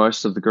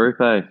most of the group,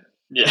 eh?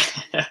 Yeah.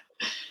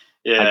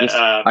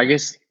 Yeah. I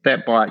guess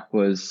that bike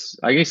was.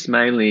 I guess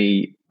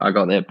mainly I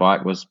got that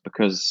bike was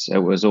because it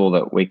was all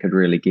that we could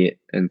really get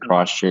in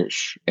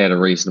Christchurch at a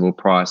reasonable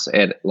price.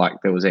 That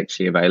was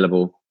actually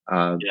available.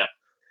 But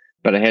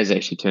it has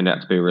actually turned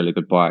out to be a really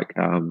good bike.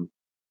 I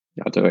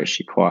do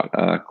actually quite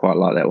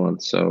like that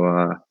one.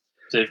 So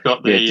you've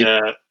got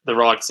the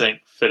ride sink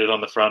fitted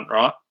on the front,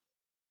 right?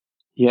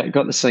 Yeah,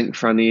 got the sink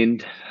front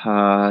end,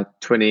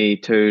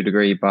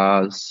 22-degree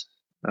bars.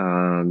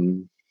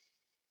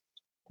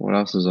 What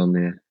else is on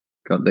there?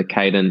 Got the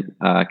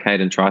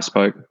Jaden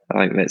tri-spoke. I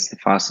think that's the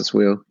fastest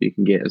wheel you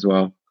can get as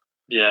well.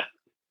 Yeah,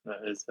 that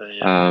is. So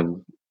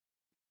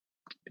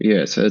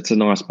it's a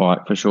nice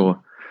bike for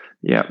sure.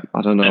 Yeah,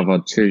 I don't know if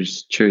I'd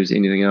choose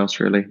anything else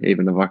really,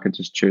 even if I could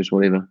just choose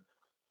whatever.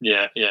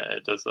 Yeah,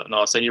 it does look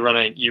nice. And you ran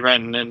in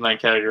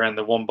Langkawi, you ran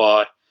the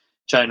 1x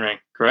chainring,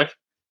 correct?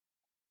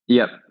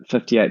 Yep,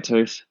 58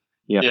 tooth.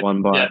 Yeah,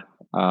 1x.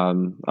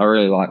 I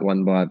really like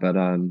 1x, but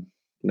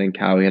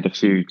Langkawi had a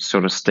few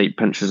sort of steep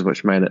pinches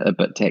which made it a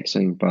bit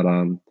taxing. But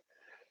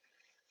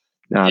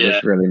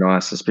it's really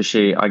nice,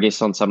 especially I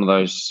guess on some of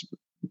those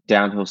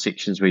downhill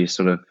sections where you're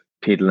sort of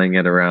pedaling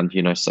at around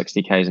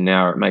 60 k's an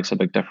hour. It makes a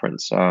big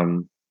difference.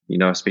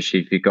 Especially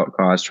if you've got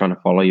guys trying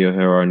to follow you who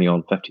are only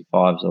on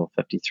 55s or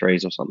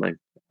 53s or something.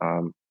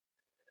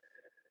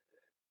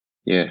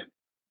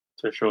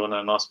 For sure.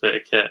 No, nice bit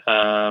of kit.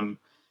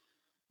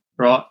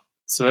 Right,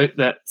 sweet.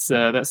 That's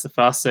the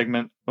fast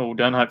segment all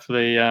done.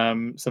 Hopefully,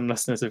 some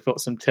listeners have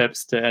got some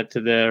tips to add to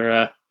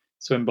their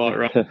swim bike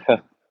run.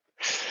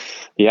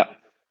 Yeah.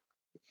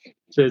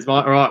 Cheers,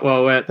 Mike. All right,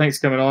 well, thanks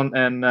for coming on,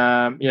 and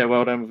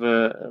well done with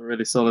a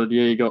really solid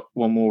year. You got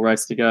one more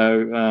race to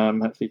go.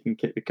 Hopefully, you can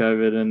kick the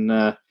COVID and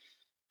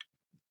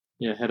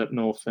head up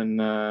north and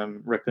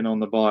ripping on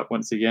the bike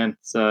once again.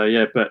 So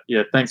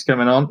thanks for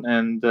coming on,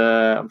 and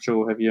I'm sure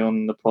we'll have you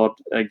on the pod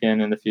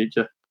again in the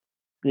future.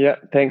 Yeah,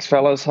 thanks,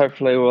 fellas.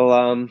 Hopefully,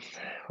 we'll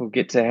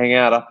get to hang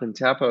out up in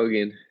Taupo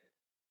again.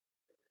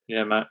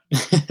 Yeah, mate.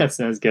 That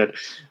sounds good.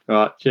 All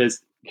right,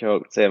 cheers.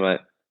 Cool. See you, mate.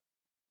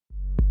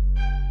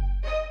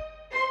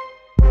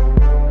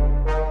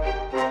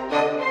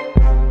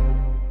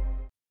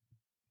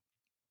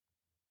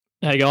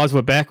 Hey guys,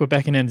 we're back. We're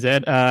back in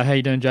NZ. How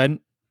you doing,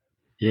 Jaden?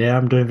 Yeah,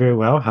 I'm doing very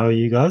well. How are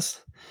you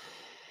guys?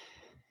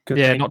 Good.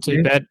 Yeah, not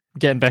too bad.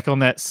 Getting back on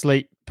that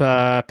sleep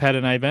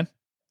pattern, Ben?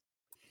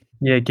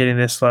 Yeah, getting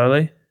there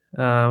slowly.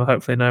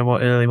 Hopefully no more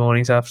early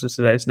mornings after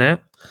today's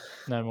nap.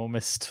 No more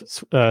missed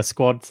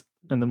squads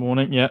in the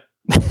morning, yeah.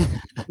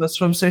 The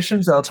swim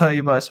sessions, I'll tell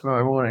you by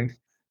tomorrow morning.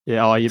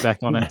 Yeah, you're back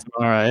on it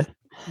tomorrow, eh?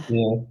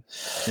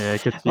 Yeah,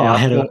 good for you.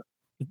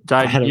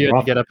 Jaden, you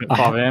had to get up at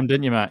 5 a.m,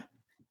 didn't you, mate?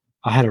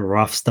 I had a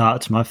rough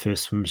start to my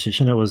first swim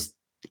session. It was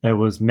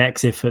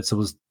max efforts. It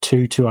was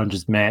 2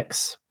 200s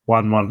max,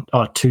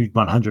 2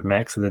 100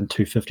 max, and then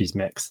 2 50s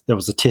max. There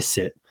was a test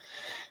set.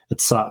 It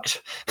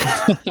sucked.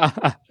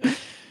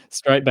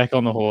 Straight back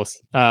on the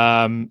horse.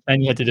 And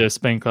you had to do a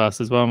spin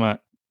class as well, mate.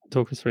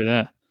 Talk us through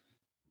that.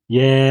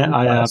 Yeah,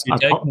 I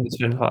taking the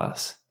spin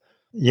class.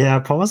 Yeah, I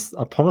promised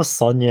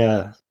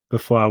Sonia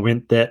before I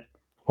went that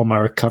on my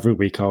recovery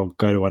week I'll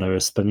go to one of her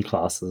spin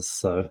classes.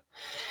 So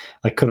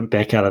I couldn't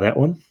back out of that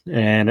one.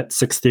 And at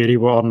 6:30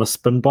 we're on the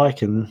spin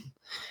bike and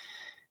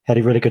had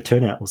a really good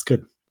turnout. It was good.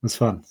 It was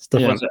fun. It's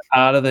different. Was it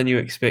harder than you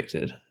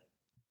expected?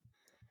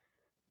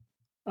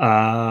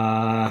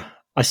 I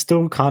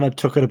still kind of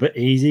took it a bit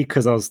easy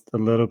because I was a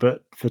little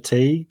bit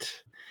fatigued,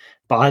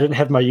 but I didn't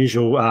have my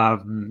usual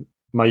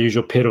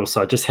pedal,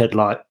 so I just had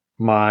like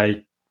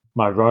my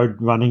road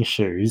running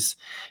shoes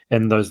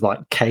and those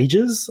like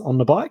cages on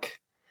the bike.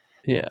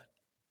 Yeah,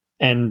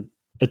 and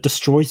it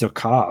destroys your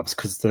calves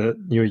because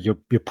you're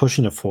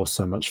pushing the force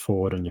so much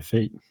forward on your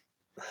feet.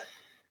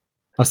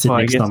 I said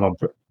next time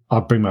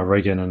I'll bring my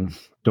rig in and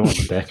do it on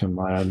the back of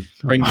my own.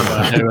 Bring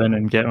your in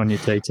and get on your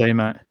TT,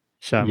 mate.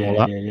 Show them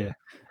all up. Yeah.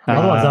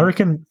 Otherwise, I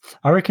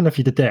reckon if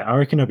you did that, I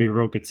reckon it'd be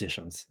real good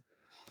sessions.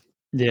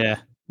 Yeah.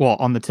 What,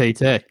 on the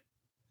TT?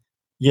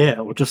 Yeah,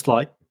 or just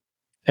like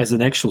as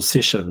an actual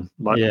session,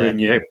 bring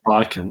your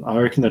bike in. I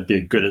reckon that'd be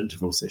a good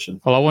interval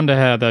session. Well, I wonder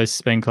how those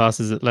spin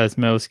classes at Les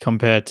Mills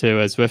compare to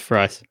a Zwift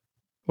race.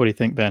 What do you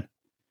think, Ben?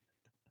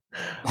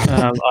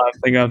 I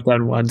think I've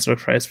done one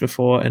Zwift race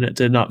before, and it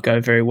did not go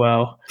very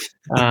well.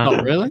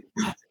 Oh, really?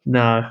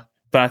 No,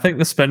 but I think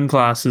the spin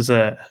classes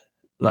are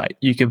like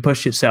you can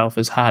push yourself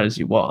as hard as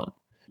you want.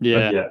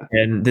 Yeah.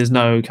 And there's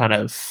no kind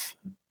of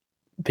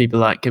people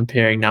like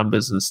comparing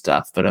numbers and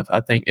stuff. But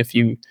I think if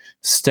you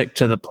stick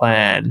to the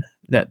plan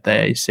that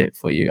they set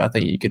for you, I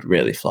think you could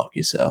really flog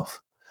yourself.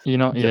 You're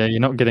not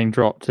getting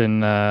dropped in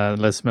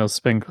Les Mills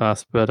spin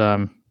class, but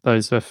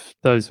those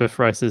Zwift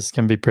races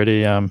can be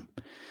pretty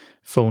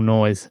full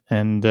noise,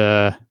 and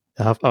I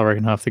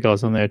reckon half the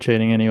guys on there are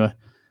cheating anyway.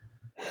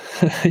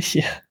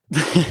 Yeah.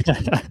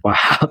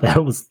 Wow,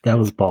 that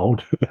was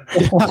bold.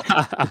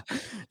 Yeah,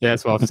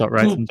 that's why I've stopped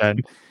racing,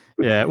 Jaden.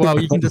 Yeah, well,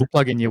 you can just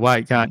plug in your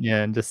weight, can't you?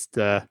 And just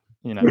called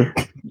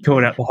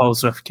out the whole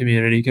Zwift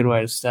community. Good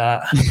way to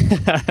start.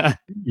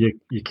 You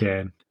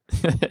can.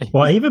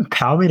 Well, even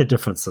power meter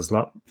differences.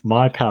 Like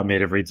my power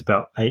meter reads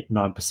about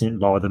 8-9%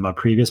 lower than my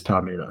previous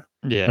power meter.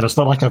 Yeah, and it's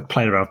not like I've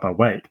played around with my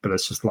weight, but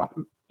it's just like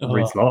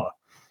reads lower.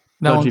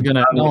 No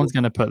one's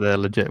gonna put their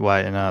legit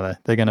weight in, are they?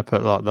 They're gonna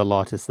put like the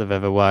lightest they've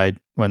ever weighed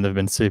when they've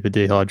been super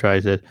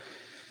dehydrated.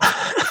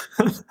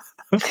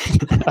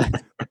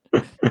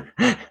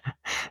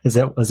 Is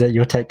that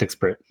your tactics,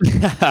 Brett?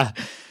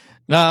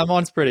 No,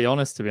 mine's pretty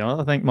honest, to be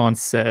honest. I think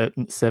mine's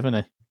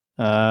 70.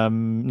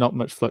 Not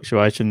much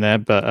fluctuation there,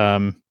 but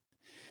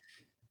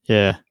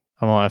yeah,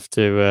 I might have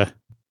to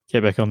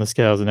get back on the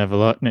scales and have a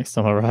look next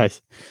time I race.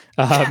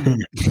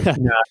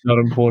 No, not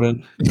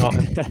important. Not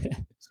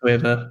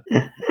whoever.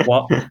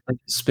 What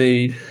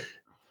speed?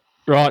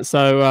 Right.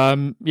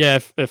 So yeah,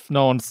 if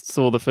no one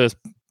saw the first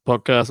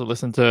podcast or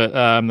listened to it,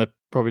 they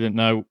probably didn't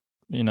know,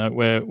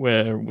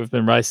 where we've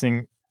been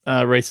racing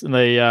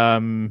recently.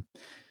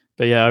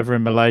 But yeah, over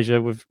in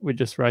Malaysia, we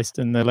just raced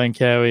in the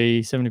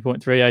Langkawi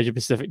 70.3 Asia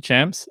Pacific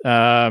Champs.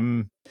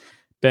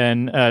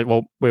 Ben,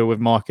 we were with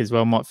Mike as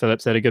well. Mike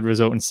Phillips had a good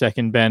result in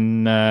second.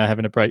 Ben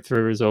having a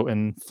breakthrough result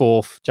in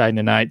fourth. Jaden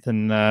in eighth,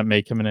 and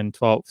me coming in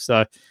 12th.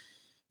 So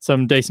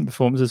some decent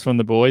performances from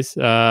the boys.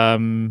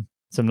 Some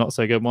not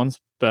so good ones.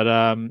 But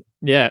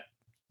yeah,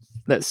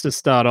 let's just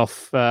start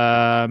off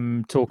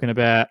talking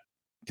about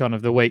kind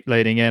of the week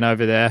leading in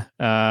over there.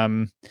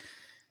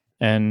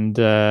 And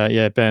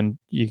yeah, Ben,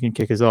 you can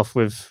kick us off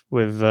with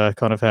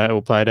kind of how it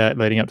all played out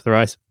leading up to the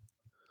race.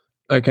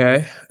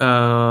 Okay.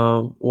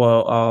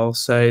 Well, I'll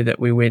say that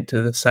we went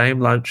to the same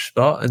lunch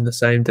spot and the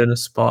same dinner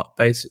spot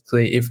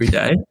basically every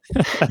day.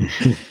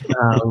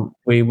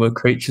 We were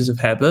creatures of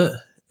habit,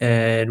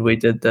 and we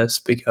did this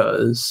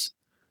because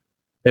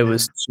it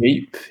was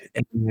cheap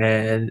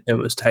and it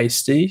was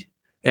tasty,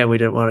 and we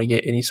didn't want to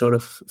get any sort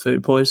of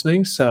food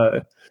poisoning.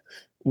 So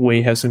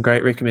we have some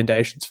great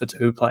recommendations for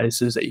two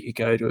places that you could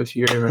go to if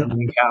you're ever in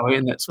Langkawi,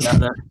 and that's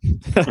about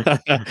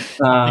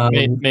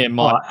it. Me and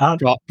Mike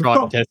tried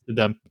and tested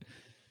them.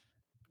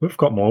 We've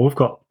got more. We've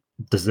got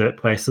dessert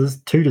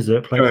places, 2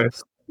 dessert places.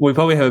 Sure. We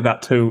probably have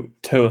about two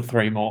or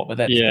three more, but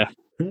that's yeah.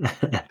 we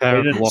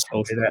didn't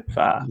stray that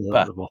far.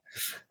 Yeah, but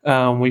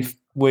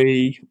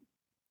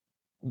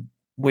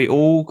we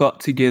all got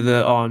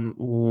together on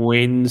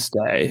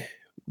Wednesday.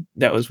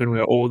 That was when we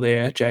were all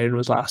there. Jaden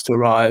was last to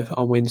arrive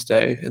on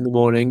Wednesday in the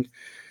morning,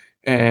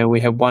 and we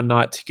had one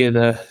night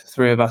together,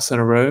 3 of us in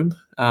a room,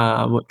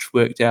 which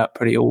worked out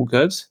pretty all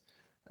good.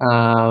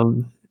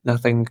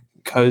 Nothing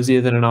cozier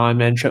than an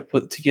Ironman trip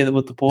put together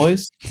with the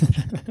boys.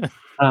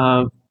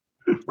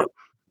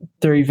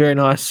 3 very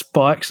nice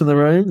bikes in the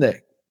room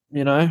that,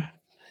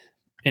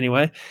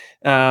 anyway.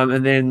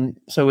 And then,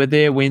 so we're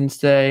there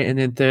Wednesday, and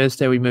then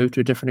Thursday we moved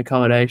to a different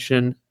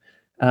accommodation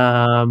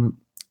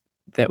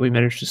that we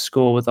managed to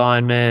score with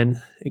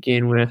Ironman.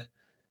 Again, we're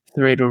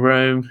 3 to a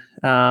room.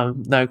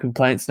 No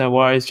complaints, no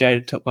worries.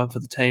 Jaden took one for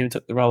the team,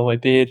 took the rollaway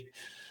bed.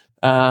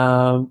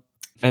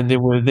 And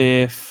then we're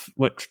there,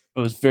 which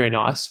was very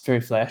nice,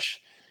 very flash,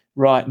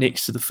 right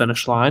next to the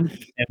finish line.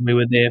 And we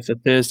were there for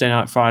Thursday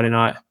night, Friday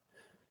night,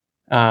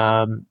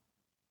 and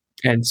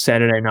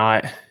Saturday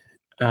night.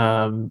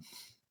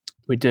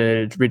 We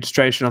did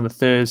registration on the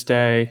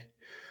Thursday.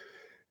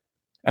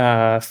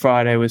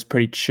 Friday was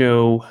pretty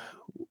chill,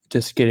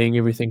 just getting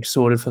everything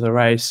sorted for the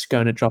race,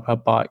 going to drop our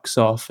bikes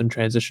off and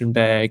transition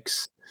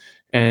bags,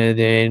 and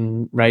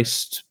then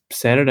raced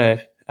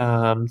Saturday.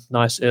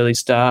 Nice early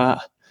start,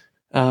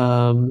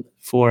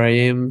 4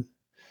 a.m.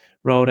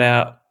 Rolled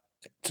out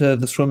to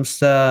the swim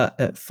start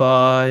at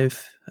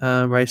 5.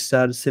 Race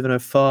started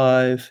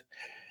 7:05,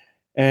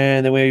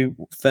 and then we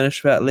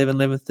finished about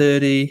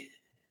 11:30.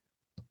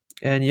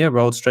 And yeah,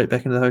 rolled straight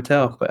back into the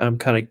hotel. But I'm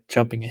kind of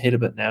jumping ahead a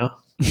bit now.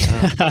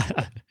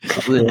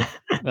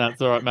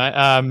 That's all right,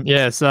 mate.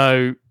 Yeah,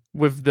 so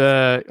with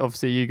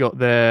obviously you got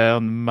there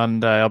on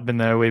Monday. I've been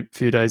there a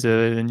few days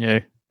earlier than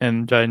you,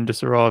 and Jaden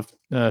just arrived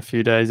a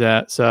few days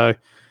out. So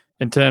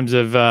in terms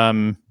of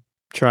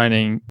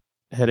training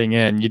heading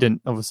in, you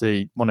didn't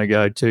obviously want to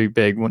go too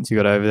big once you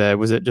got over there.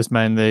 Was it just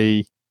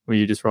mainly, were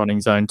you just running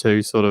zone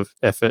 2 sort of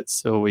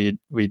efforts, or were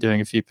you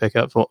doing a few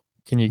pickups? What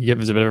can you give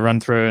us a bit of a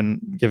run through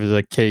and give us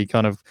a key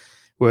kind of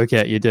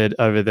workout you did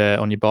over there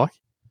on your bike?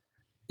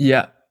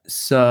 Yeah.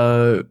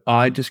 So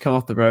I just come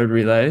off the road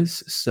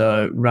relays.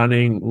 So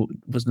running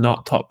was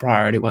not top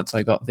priority once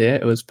I got there.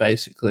 It was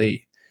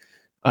basically,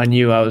 I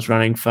knew I was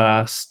running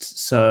fast.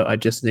 So I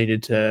just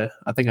needed to,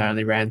 I think I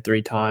only ran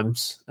 3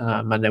 times,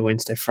 Monday,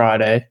 Wednesday,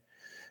 Friday,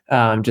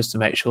 just to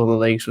make sure the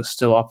legs were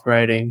still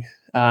operating.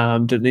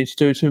 Didn't need to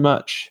do too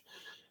much.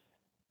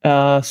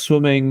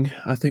 Swimming,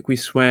 I think we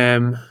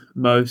swam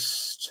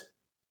most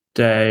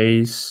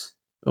days,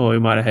 or we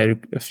might have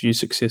had a few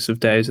successive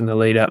days in the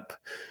lead up.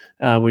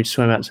 We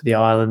swam out to the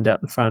island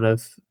out in front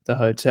of the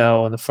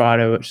hotel on the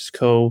Friday, which is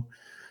cool.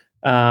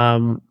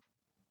 Being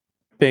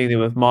there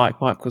with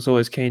Mike was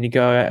always keen to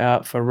go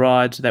out for a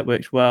ride, so that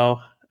worked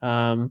well.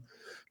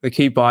 The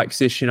key bike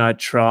session I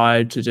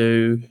tried to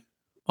do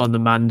on the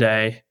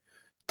Monday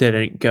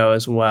didn't go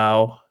as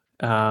well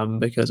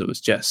because it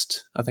was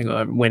just, I think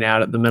I went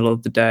out at the middle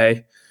of the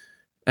day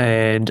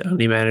and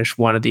only managed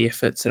one of the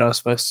efforts that I was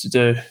supposed to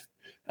do,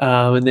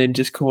 and then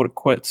just called it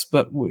quits.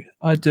 But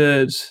I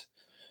did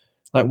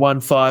like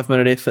 1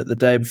 5-minute effort the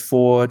day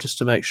before just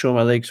to make sure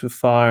my legs were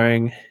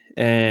firing,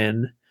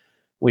 and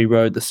we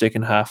rode the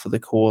second half of the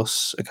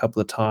course a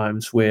couple of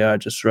times where I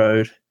just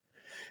rode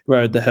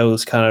the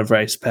hills kind of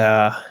race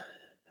power,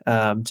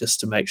 just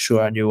to make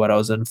sure I knew what I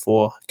was in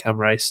for come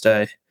race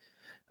day.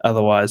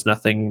 Otherwise,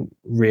 nothing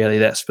really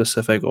that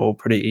specific, or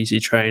pretty easy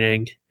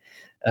training.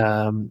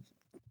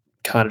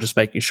 Kind of just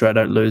making sure I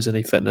don't lose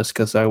any fitness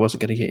because I wasn't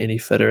going to get any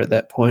fitter at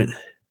that point.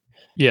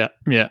 Yeah.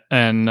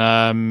 And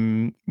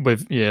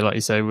like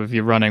you say, with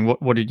your running,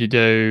 what did you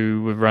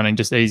do with running?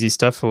 Just easy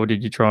stuff, or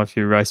did you try a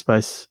few race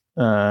pace,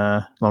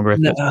 longer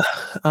efforts?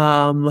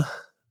 No,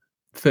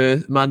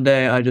 for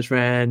Monday, I just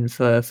ran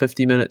for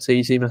 50 minutes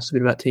easy, must have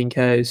been about 10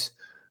 Ks.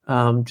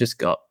 Just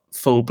got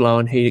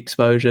full-blown heat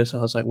exposure, so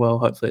I was like, well,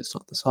 hopefully it's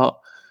not this hot.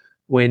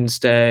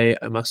 Wednesday,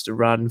 I must have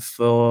run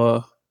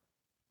for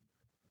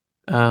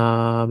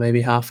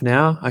maybe half an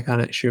hour. I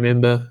can't actually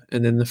remember.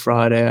 And then the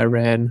Friday, I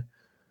ran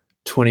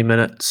 20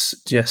 minutes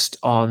just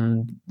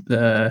on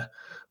the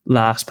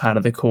last part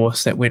of the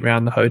course that went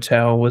around the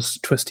hotel, was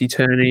twisty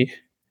turny,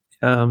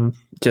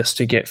 just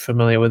to get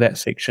familiar with that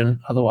section.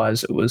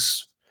 Otherwise, it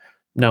was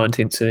no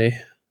intensity.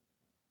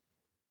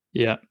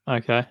 Yeah.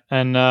 Okay.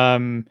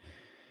 And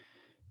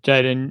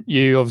Jaden,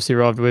 you obviously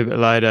arrived a wee bit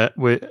later.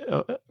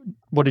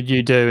 What did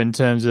you do in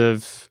terms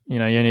of,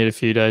 you only had a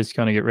few days to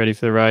kind of get ready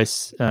for the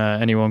race?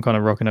 Anyone kind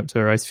of rocking up to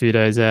a race a few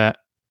days out?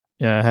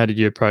 Yeah. How did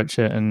you approach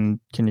it? And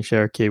can you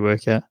share a key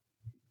workout?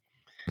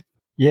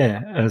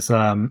 Yeah, as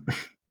got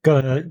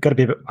to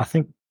be a bit. I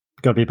think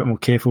got to be a bit more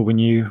careful when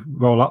you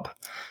roll up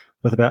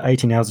with about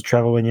 18 hours of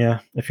travel when you're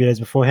a few days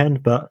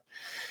beforehand. But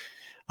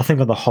I think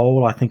on the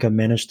whole, I think I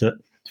managed it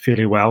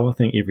fairly well. I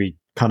think every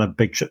kind of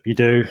big trip you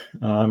do,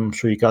 I'm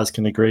sure you guys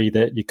can agree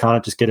that you kind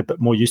of just get a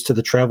bit more used to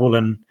the travel,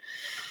 and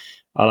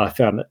I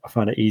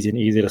find it easier and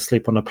easier to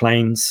sleep on the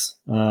planes.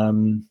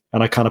 And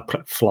I kind of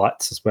put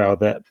flights as well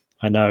that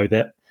I know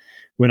that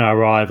when I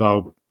arrive,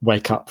 I'll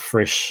wake up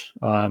fresh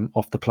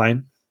off the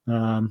plane.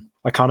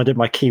 I kind of did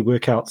my key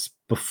workouts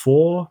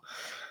before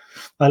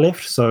I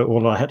left, so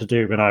all I had to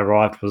do when I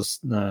arrived was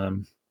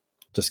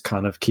just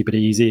kind of keep it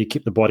easy,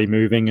 keep the body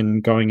moving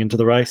and going into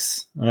the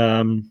race.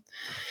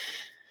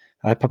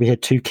 I probably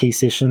had 2 key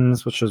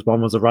sessions, which was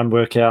one was a run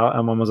workout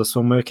and one was a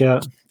swim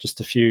workout, just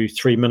a few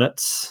 3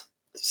 minutes,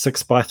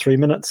 6 by 3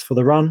 minutes for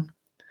the run.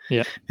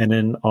 Yeah. And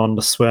then on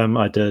the swim,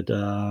 I did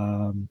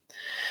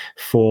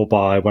 4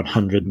 by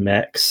 100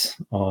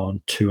 max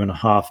on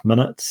 2.5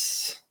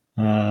 minutes.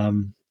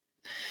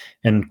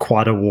 And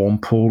quite a warm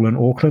pool in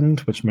Auckland,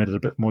 which made it a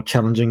bit more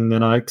challenging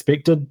than I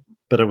expected.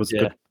 But it was a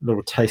good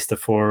little taster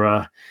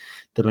for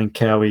the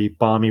Langkawi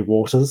balmy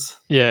waters.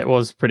 Yeah, it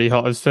was pretty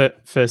hot. It was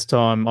first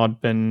time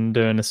I'd been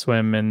doing a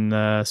swim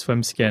in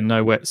swim skin,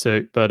 no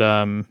wetsuit. But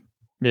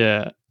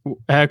yeah,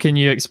 how can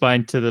you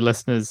explain to the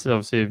listeners,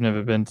 obviously who've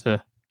never been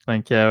to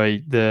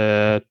Langkawi,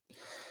 the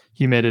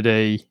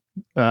humidity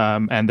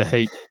and the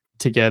heat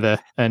together,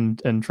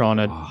 and trying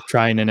to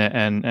train in it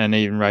and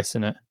even race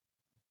in it?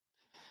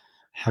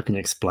 How can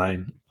you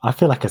explain? I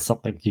feel like it's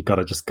something you got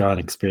to just go and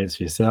experience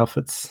for yourself.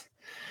 It's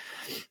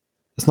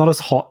not as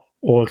hot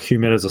or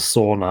humid as a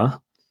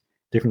sauna.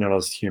 Definitely not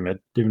as humid.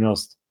 Definitely not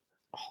as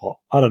hot.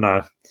 I don't know.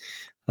 I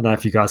don't know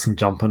if you guys can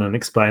jump in and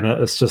explain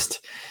it. It's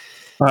just,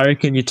 I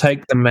reckon you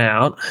take them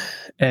out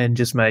and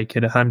just make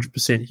it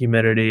 100%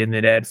 humidity, and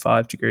then add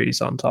 5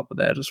 degrees on top of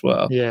that as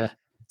well. Yeah,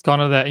 it's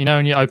kind of that.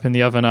 When you open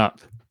the oven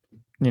up,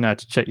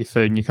 to check your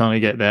food, and you kind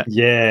of get that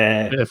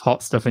bit of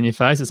hot stuff in your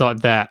face. It's like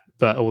that,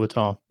 but all the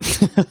time.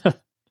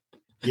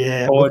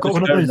 Yeah, or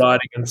just go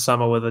riding in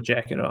summer with a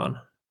jacket on.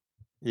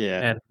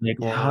 Yeah.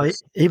 And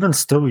even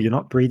still, you're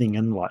not breathing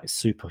in like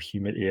super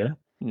humid air.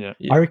 Yeah.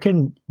 I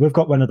reckon we've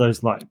got one of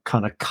those like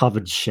kind of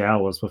covered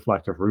showers with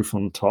like a roof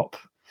on top.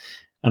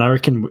 And I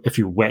reckon if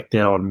you whack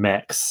that on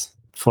max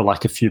for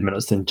like a few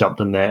minutes, then jumped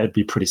in there, it'd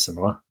be pretty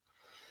similar.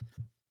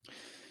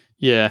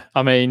 Yeah,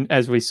 I mean,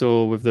 as we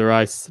saw with the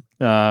race,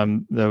 there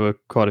were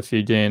quite a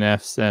few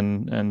DNFs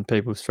and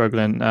people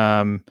struggling.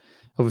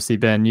 Obviously,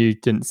 Ben, you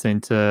didn't seem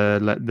to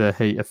let the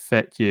heat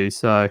affect you.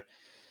 So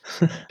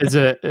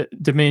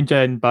Did me and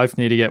Jaden both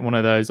need to get one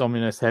of those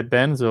ominous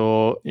headbands,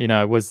 or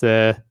was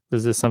there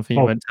something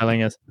you weren't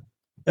telling us?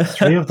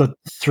 Three of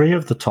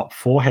the top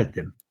 4 had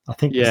them. I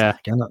think. Yeah.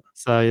 Again,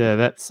 So yeah,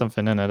 that's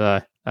something in it,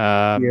 eh?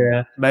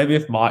 Yeah, maybe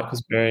if Mike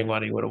was wearing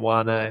one, he would have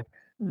won, eh?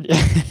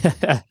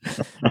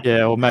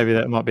 Yeah, or maybe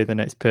that might be the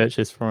next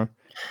purchase for him.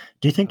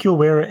 do you think you'll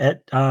wear it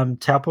at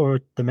Taupo or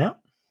the Mount?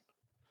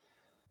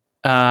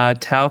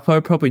 Taupo,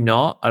 probably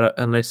not,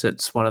 unless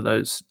it's one of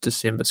those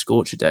December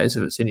scorcher days.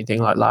 If it's anything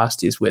like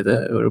last year's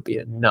weather, it'll be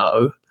a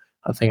no.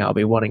 I think I'll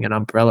be wanting an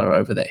umbrella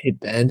over that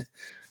headband.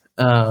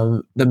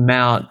 The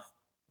Mount,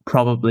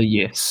 probably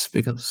yes,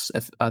 because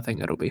I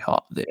think it'll be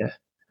hot there.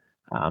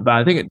 But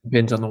I think it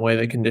depends on the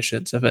weather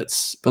conditions. If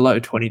it's below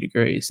 20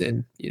 degrees,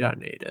 then you don't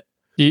need it.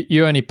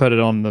 You only put it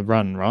on the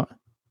run, right?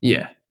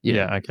 Yeah.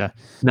 Okay.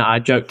 No, I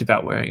joked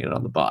about wearing it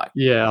on the bike.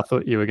 Yeah, I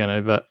thought you were going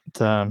to, but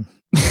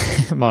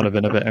it might have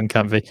been a bit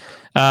uncomfy.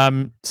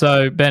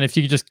 So Ben, if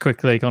you could just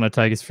quickly kind of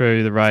take us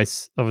through the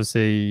race.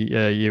 Obviously,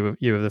 you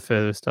were the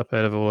furthest up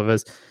out of all of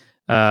us.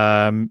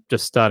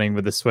 Just starting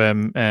with the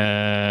swim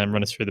and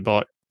run us through the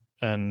bike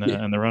and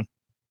the run.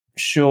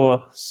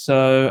 Sure.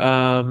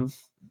 So,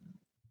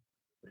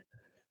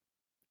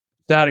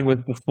 starting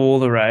with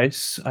before the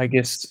race, I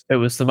guess it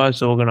was the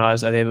most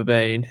organised I'd ever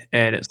been,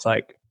 and it's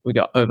like we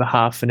got over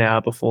half an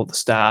hour before the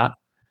start,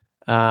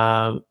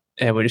 and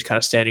we're just kind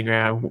of standing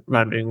around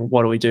wondering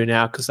what do we do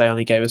now, because they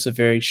only gave us a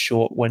very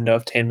short window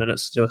of 10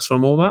 minutes to do a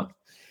swim warm up.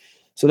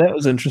 So that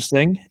was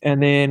interesting.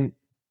 And then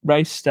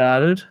race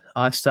started.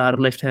 I started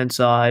left-hand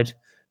side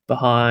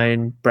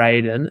behind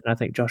Braden, and I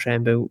think Josh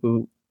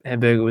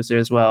Hamburger was there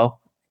as well,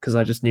 because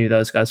I just knew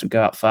those guys would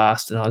go up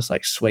fast, and I was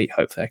like, sweet,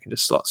 hopefully I can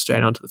just slot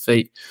straight onto the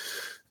feet.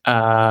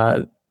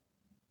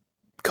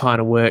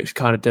 Kind of worked,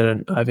 kind of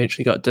didn't. I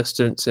eventually got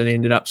distance and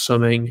ended up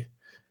swimming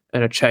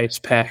in a chase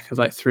pack of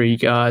like 3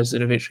 guys,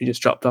 and eventually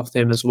just dropped off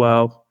them as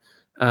well.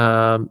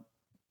 But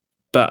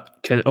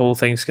all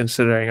things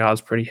considering, I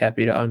was pretty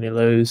happy to only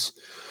lose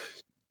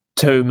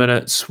 2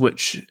 minutes,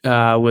 which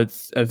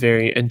with a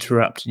very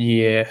interrupted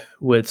year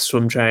with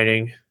swim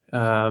training.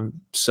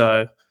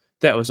 So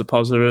that was a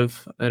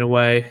positive in a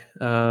way.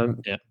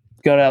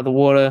 Got out of the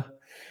water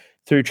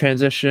through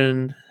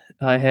transition.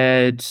 I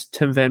had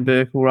Tim Van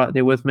Berkel right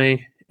there with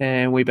me,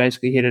 and we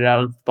basically headed out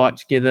on the bike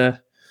together.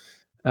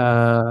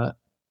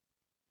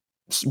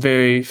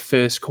 Very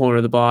first corner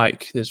of the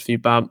bike, there's a few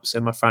bumps,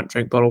 and my front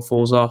drink bottle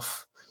falls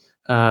off.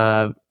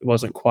 It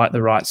wasn't quite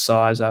the right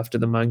size after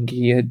the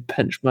monkey had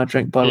pinched my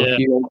drink bottle a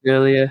few days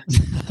earlier.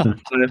 So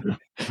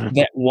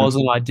that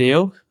wasn't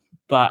ideal,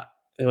 but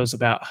it was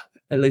about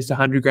at least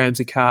 100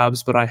 grams of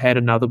carbs, but I had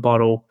another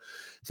bottle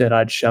that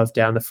I'd shoved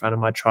down the front of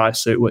my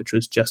tri-suit, which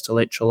was just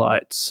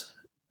electrolytes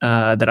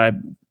that I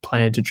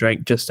planned to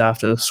drink just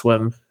after the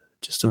swim,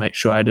 just to make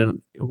sure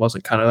it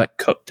wasn't kind of like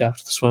cooked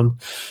after the swim.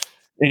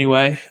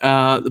 Anyway,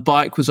 the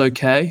bike was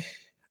okay.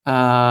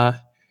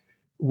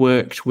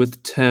 Worked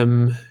with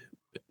Tim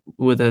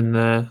within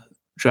the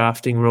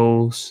drafting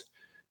rules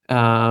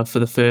for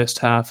the first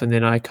half, and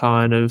then I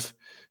kind of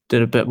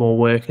did a bit more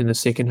work in the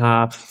second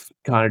half,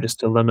 kind of just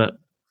to limit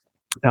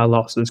our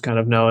losses, kind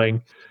of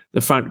knowing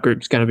the front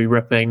group's going to be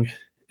ripping,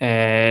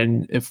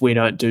 and if we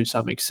don't do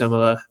something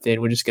similar,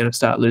 then we're just going to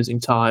start losing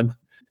time.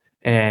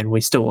 And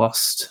we still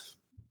lost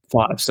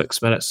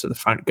 5-6 minutes to the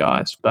front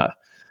guys, but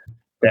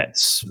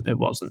it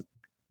wasn't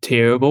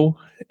terrible.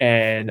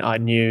 And I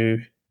knew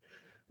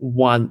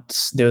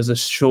once there was a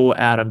short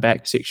out and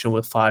back section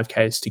with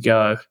 5Ks to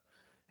go,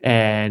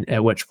 and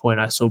at which point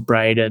I saw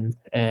Braden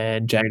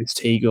and James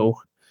Teagle.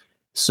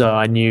 So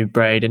I knew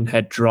Braden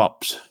had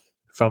dropped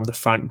from the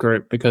front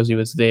group because he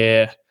was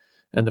there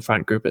in the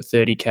front group at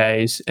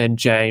 30Ks, and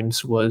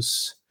James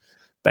was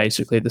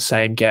basically the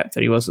same gap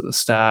that he was at the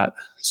start.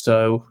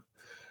 So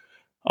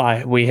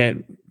we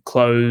had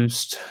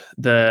closed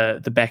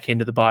the back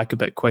end of the bike a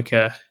bit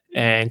quicker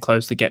and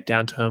closed the gap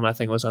down to him. I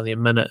think it was only a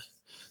minute.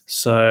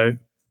 So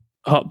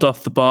hopped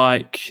off the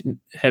bike,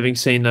 having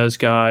seen those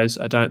guys.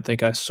 I don't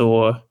think I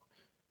saw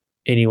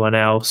anyone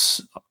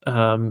else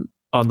on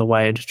the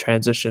way into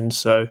transition,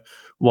 so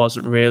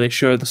wasn't really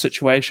sure of the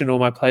situation or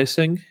my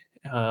placing.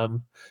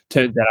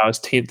 Turned out I was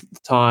 10th at the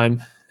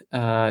time.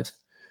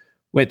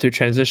 Went through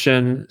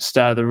transition,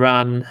 started the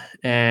run,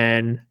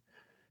 and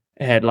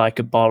had like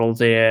a bottle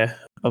there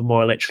of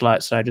more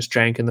electrolytes that I just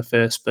drank in the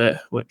first bit,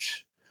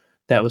 which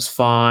that was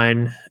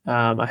fine.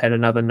 I had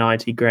another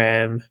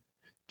 90-gram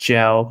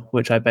gel,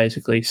 which I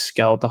basically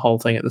sculled the whole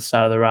thing at the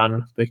start of the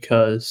run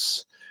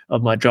because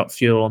of my drop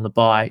fuel on the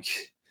bike.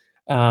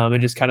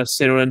 And just kind of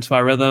settled into my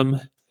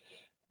rhythm,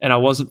 and I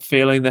wasn't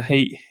feeling the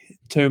heat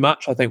too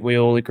much. I think we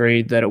all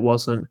agreed that it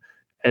wasn't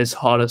as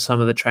hot as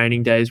some of the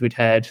training days we'd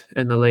had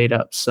in the lead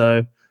up.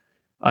 So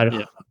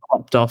I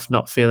hopped off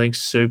not feeling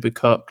super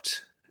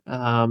cooked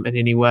in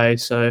any way.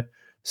 So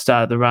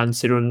started the run,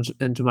 settled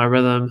into my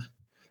rhythm.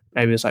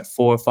 Maybe it was like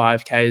 4 or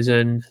 5Ks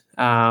in,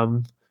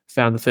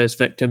 found the first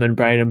victim, and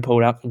Braden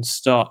pulled up and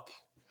stopped.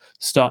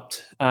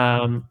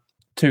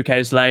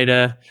 2Ks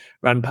later,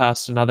 run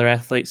past another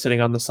athlete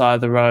sitting on the side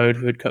of the road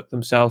who had cooked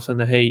themselves in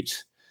the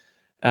heat.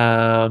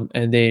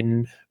 And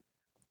then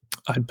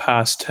I'd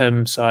passed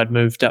him, so I'd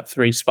moved up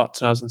 3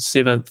 spots and I was in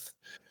 7th.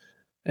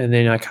 And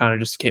then I kind of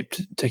just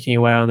kept ticking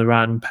away on the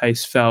run.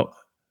 Pace felt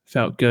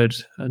good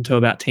until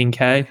about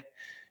 10K.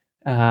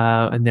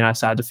 And then I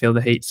started to feel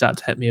the heat start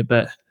to hit me a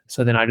bit.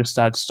 So then I just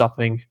started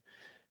stopping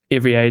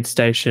every aid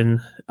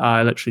station.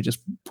 I literally just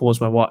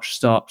paused my watch,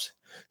 stopped,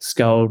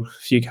 sculled a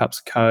few cups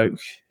of Coke,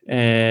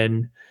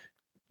 and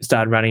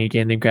started running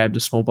again. Then grabbed a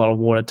small bottle of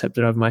water, tipped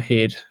it over my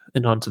head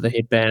and onto the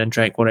headband, and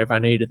drank whatever I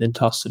needed, then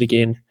tossed it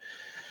again.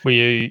 Were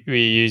you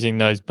using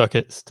those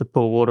buckets to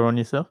pour water on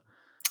yourself?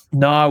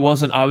 No, I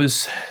wasn't. I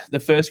was the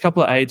first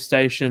couple of aid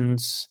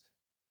stations.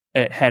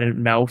 It hadn't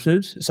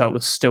melted, so it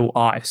was still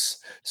ice.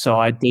 So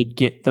I did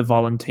get the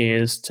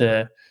volunteers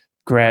to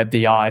grab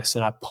the ice,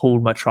 and I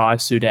pulled my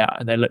tri-suit out,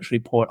 and they literally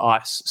poured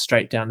ice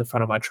straight down the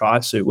front of my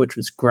tri-suit, which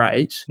was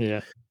great. Yeah.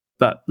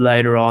 But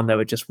later on, they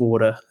were just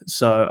water,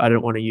 so I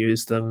didn't want to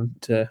use them.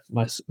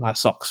 My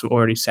socks were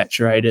already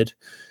saturated,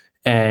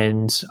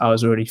 and I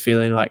was already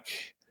feeling like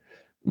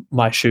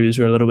my shoes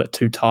were a little bit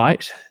too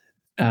tight.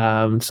 So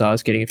I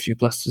was getting a few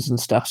blisters and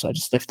stuff, so I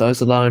just left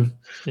those alone.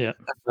 Yeah.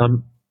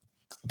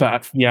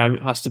 But yeah, I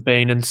must have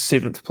been in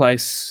 7th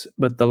place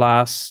with the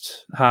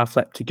last half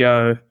lap to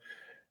go,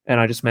 and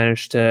I just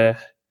managed to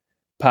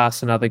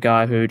pass another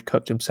guy who'd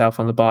cooked himself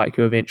on the bike,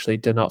 who eventually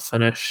did not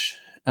finish,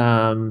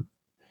 and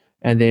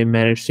then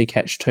managed to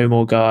catch 2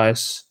 more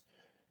guys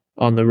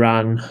on the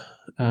run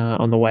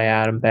on the way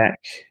out and back.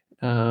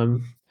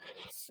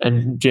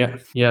 And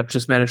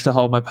just managed to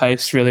hold my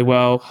pace really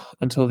well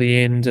until the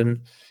end,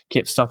 and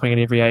kept stopping at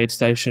every aid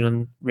station,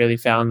 and really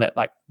found that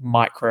like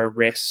micro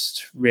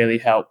rest really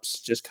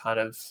helps just kind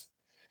of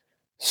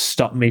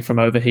stop me from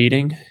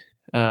overheating.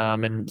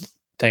 And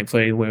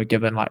thankfully we were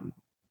given like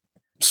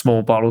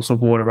small bottles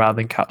of water rather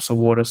than cups of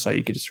water, so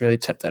you could just really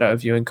tip that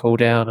over you and cool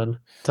down and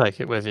take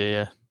it with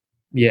you.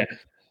 Yeah.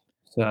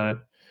 So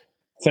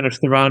finished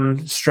the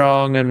run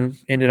strong and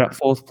ended up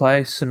 4th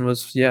place, and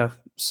was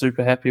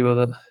super happy with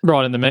it.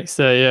 Right in the mix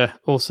there, yeah.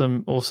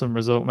 Awesome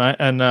result, mate.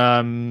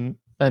 And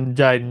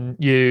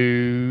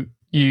Jaden,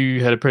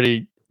 you had a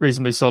pretty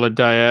reasonably solid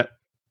day out.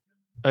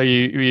 Were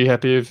you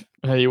happy with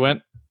how you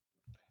went?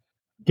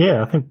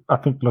 Yeah, I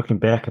think looking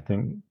back, I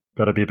think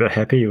got to be a bit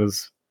happy. It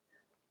was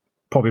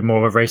probably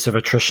more of a race of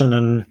attrition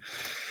and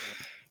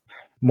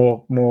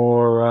more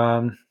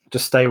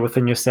just stay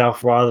within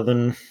yourself rather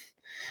than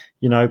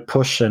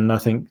push. And I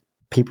think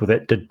people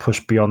that did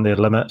push beyond their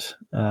limit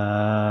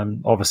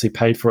obviously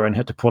paid for it and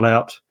had to pull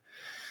out.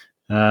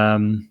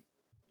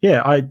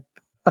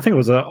 I think it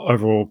was an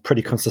overall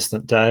pretty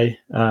consistent day.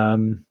 I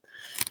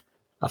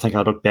think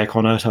I look back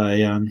on it, I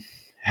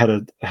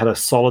had a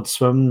solid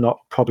swim, not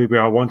probably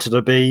where I wanted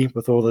to be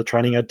with all the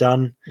training I'd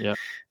done. Yeah.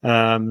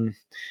 And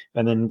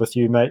then with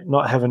you, mate,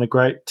 not having a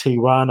great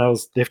T1, I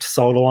was left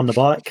solo on the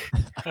bike.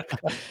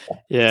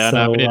 Yeah,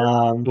 so,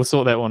 we'll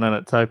sort that one out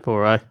at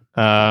Topor, eh?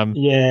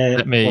 Yeah.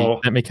 Let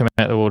me come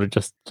out of the water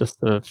just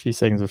a few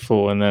seconds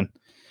before, and then.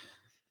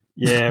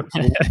 Yeah,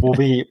 we'll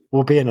be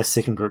in a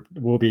second group.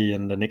 We'll be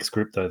in the next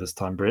group though this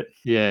time, Brett.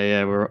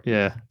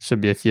 Yeah,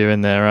 should be a few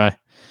in there, right?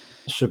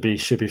 Should be a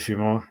few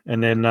more.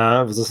 And then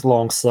it was this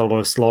long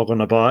solo slog on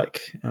the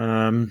bike.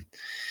 I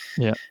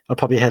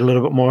probably had a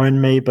little bit more in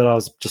me, but I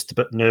was just a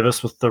bit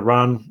nervous with the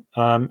run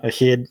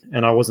ahead,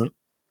 and I wasn't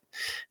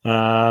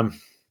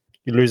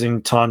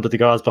losing time to the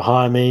guys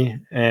behind me,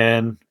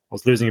 and I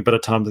was losing a bit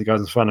of time to the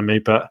guys in front of me,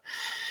 but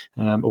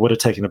it would have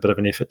taken a bit of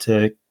an effort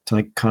to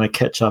kind of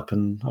catch up,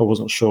 and I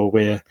wasn't sure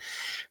where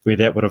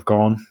that would have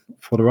gone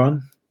for the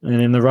run.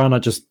 And in the run, I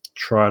just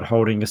tried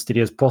holding as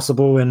steady as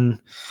possible, and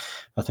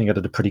I think I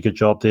did a pretty good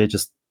job there.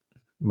 Just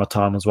my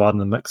time was right in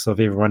the mix of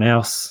everyone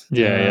else.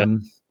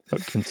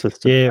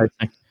 Consistent.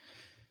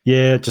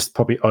 Just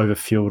probably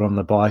overfueled on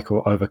the bike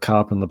or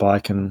overcarbed on the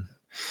bike, and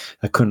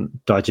I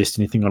couldn't digest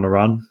anything on a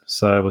run,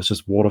 so it was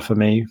just water for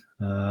me.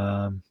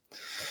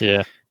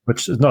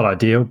 Which is not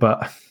ideal,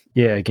 but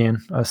yeah,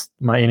 again,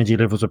 my energy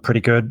levels were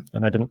pretty good,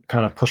 and I didn't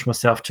kind of push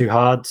myself too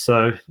hard,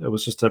 so it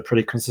was just a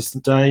pretty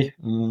consistent day.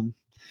 And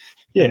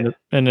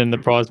then the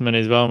prize money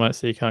as well, mate,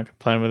 so you can't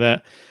complain with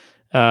that.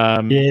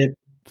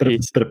 Bit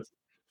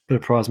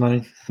of prize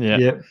money.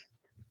 Yeah.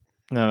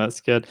 No,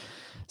 that's good.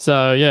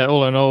 So yeah,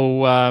 all in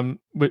all,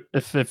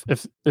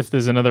 if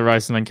there's another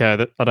race in Langkawi,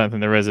 that I don't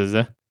think there is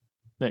there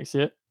next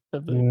year?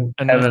 Hasn't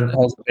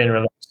been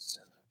released.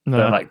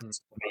 No,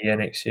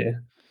 next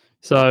year.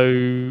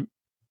 So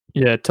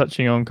yeah,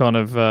 touching on kind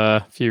of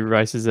a few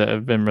races that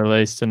have been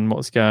released and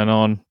what's going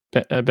on.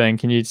 Ben,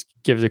 can you just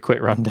give us a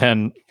quick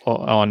rundown what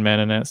Ironman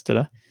announced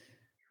today?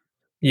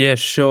 Yeah,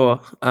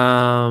 sure.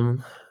 I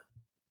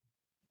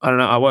don't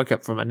know. I woke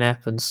up from a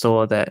nap and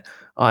saw that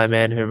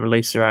Ironman had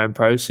released their own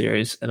pro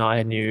series, and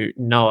I knew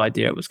no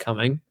idea it was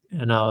coming.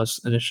 And I was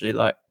initially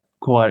like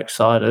quite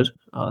excited.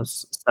 I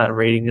started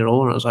reading it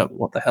all, and I was like,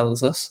 "What the hell is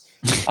this?"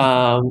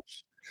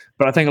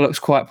 But I think it looks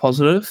quite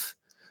positive.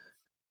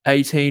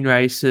 18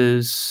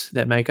 races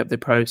that make up the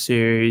pro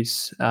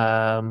series.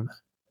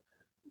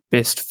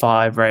 Best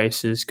 5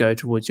 races go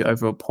towards your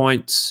overall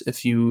points.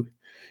 If you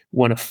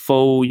win a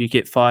full, you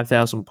get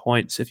 5,000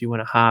 points. If you win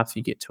a half,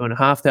 you get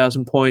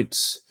 2,500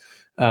 points.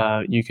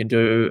 You can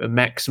do a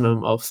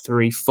maximum of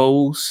 3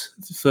 fulls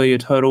for your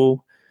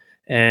total.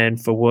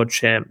 And for world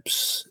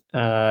champs,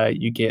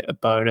 you get a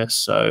bonus.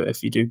 So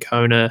if you do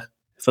Kona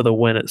for the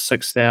win, it's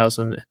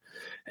 6,000.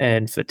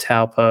 And for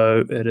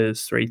Taupo, it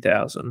is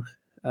 3,000.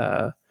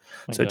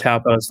 So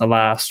Taupo is the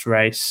last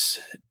race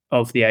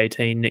of the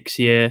 18 next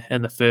year,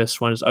 and the first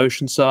one is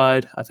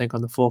Oceanside, I think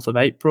on the 4th of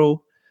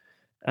April.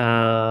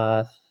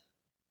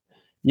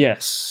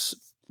 Yes,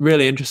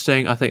 really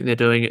interesting. I think they're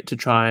doing it to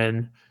try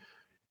and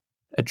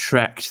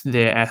attract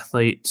their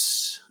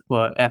athletes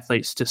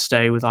to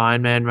stay with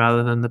Ironman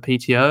rather than the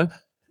PTO.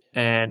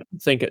 And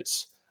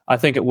I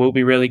think it will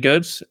be really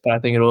good, but I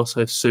think it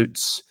also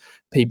suits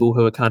people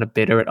who are kind of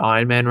better at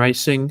Ironman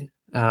racing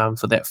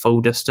for that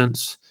full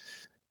distance.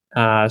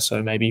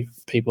 So maybe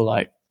people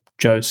like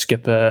Joe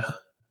Skipper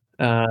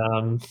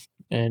and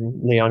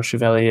Leon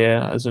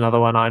Chevalier is another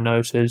one I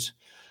noted.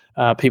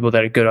 People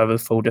that are good over the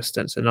full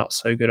distance and not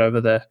so good over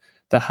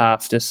the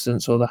half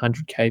distance or the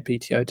 100k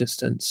PTO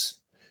distance.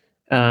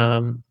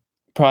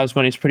 Prize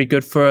money is pretty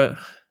good for it.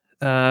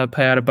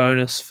 Pay out a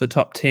bonus for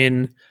top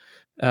 10,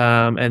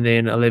 and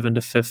then 11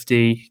 to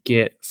 50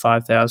 get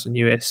 5,000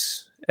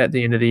 US at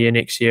the end of the year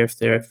next year if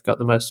they've got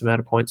the most amount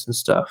of points and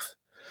stuff.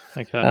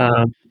 Okay.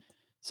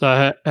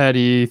 So how do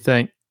you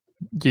think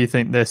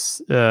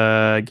this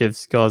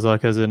gives guys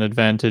like us an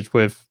advantage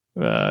with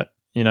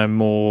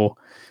more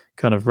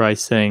kind of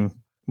racing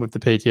with the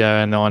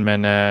PTO and the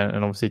Ironman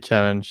and obviously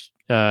challenge?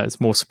 It's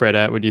more spread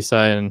out, would you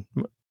say,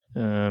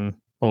 and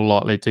more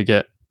likely to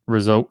get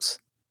results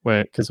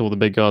because all the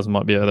big guys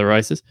might be at other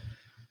races?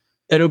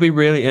 It'll be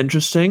really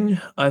interesting.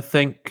 I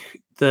think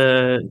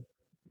the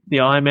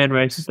Ironman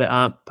races that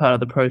aren't part of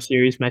the Pro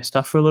Series may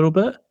suffer a little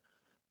bit,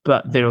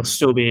 but there'll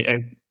still be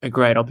a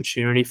great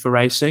opportunity for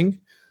racing.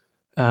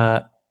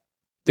 The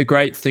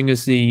great thing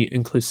is the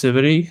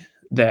inclusivity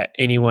that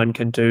anyone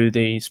can do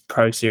these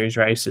Pro Series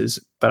races,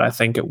 but I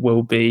think it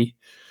will be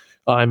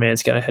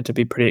Ironman's going to have to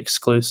be pretty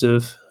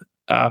exclusive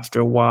after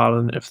a while,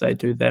 and if they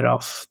do that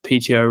off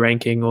PTO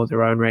ranking or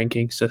their own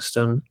ranking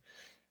system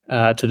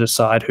to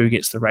decide who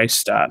gets the race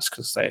starts,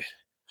 because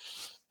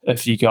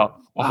if you got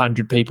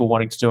 100 people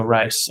wanting to do a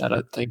race, I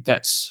don't think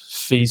that's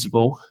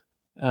feasible.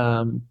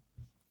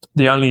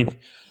 The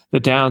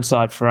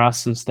downside for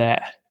us is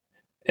that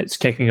it's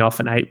kicking off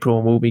in April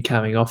and we'll be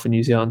coming off in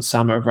New Zealand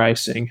summer of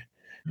racing,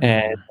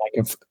 and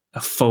like a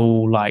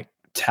full like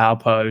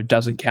Taupo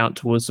doesn't count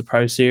towards the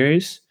Pro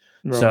Series.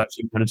 Right. So if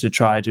you wanted to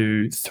try to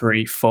do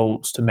 3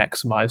 fulls to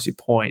maximize your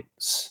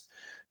points,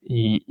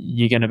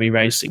 you're going to be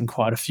racing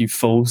quite a few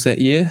fulls that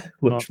year,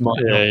 which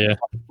might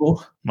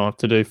have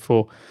to do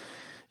 4.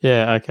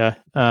 Yeah, okay.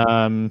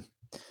 Well,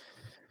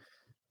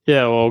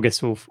 I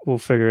guess we'll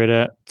figure it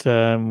out.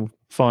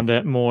 Find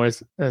out more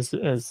as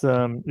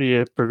the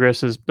year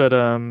progresses. But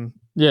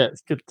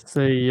it's good to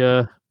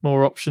see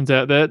more options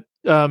out there.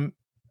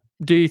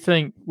 Do you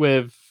think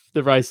with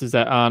the races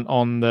that aren't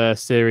on the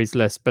series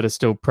list but are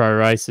still pro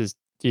races,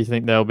 do you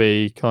think they'll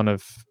be kind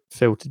of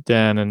filtered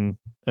down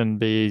and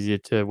be easier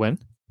to win?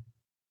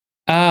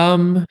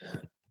 I'm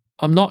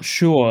not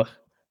sure.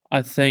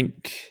 I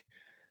think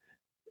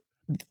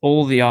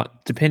all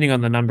depending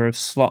on the number of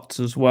slots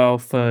as well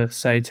for,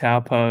 say,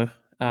 Taupo,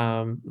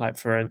 like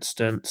for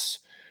instance,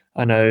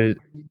 I know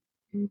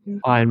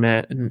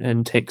Ironman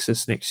in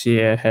Texas next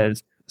year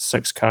has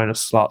 6 Kona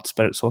slots,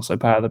 but it's also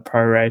part of the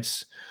pro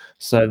race,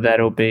 so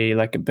that'll be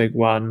like a big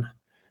one.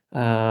 It's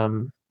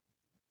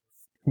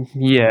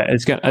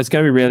going to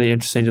be really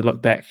interesting to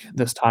look back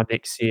this time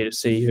next year to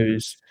see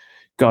who's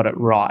got it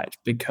right,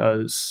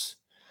 because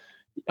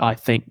I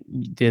think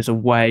there's a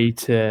way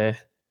to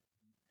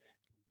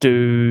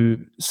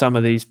do some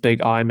of these big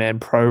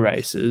Ironman pro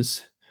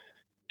races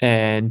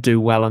and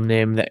do well in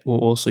them that will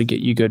also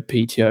get you good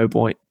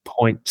PTO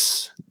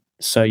points,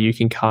 so you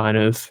can kind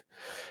of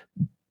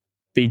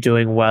be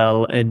doing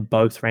well in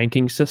both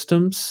ranking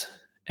systems.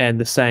 And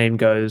the same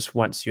goes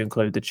once you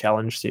include the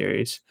challenge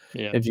series.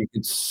 Yeah. If you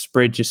could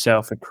spread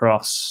yourself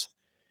across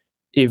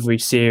every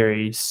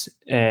series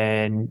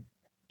and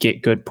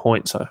get good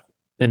points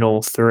in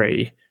all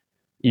 3,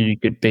 you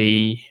could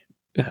be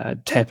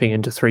tapping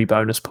into 3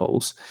 bonus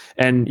pools.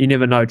 And you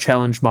never know,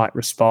 Challenge might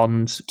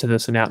respond to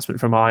this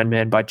announcement from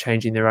Ironman by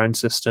changing their own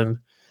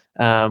system,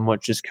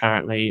 which is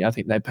currently, I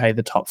think they pay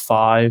the top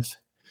 5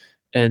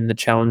 in the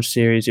Challenge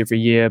series every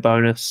year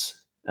bonus.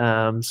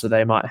 So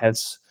they might have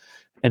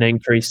an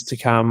increase to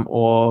come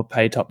or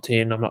pay top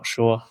 10. I'm not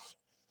sure.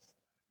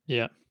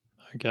 Yeah.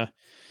 Okay.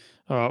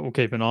 All right. We'll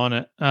keep an eye on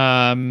it.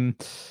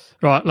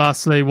 Right.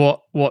 Lastly,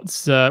 what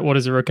does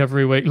a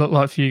recovery week look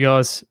like for you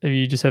guys? Are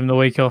you just having the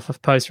week off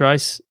of post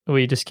race, or are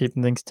you just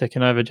keeping things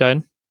ticking over,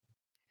 Jaden?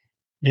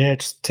 Yeah,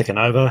 just ticking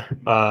over.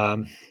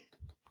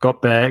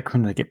 Got back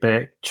when I get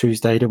back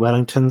Tuesday to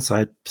Wellington, so I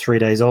had 3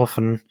 days off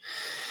and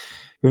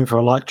went for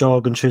a light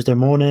jog on Tuesday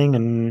morning,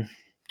 and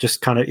just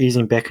kind of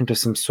easing back into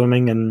some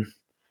swimming and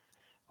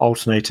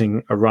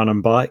alternating a run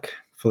and bike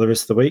for the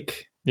rest of the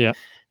week. Yeah.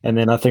 And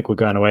then I think we're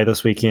going away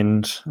this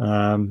weekend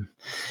in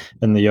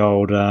the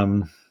old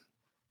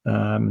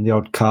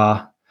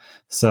car.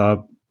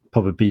 So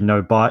probably be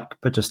no bike,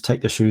 but just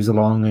take the shoes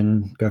along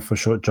and go for a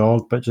short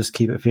jog, but just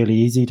keep it fairly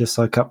easy to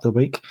soak up the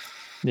week.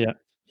 Yeah.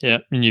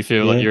 And you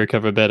feel like you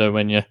recover better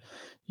when you're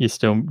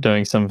still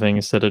doing something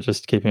instead of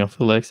just keeping off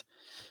the legs.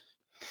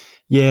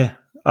 Yeah.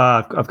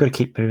 I've got to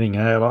keep moving.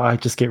 I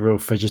just get real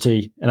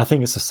fidgety, and I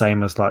think it's the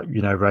same as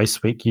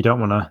race week. You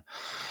don't want to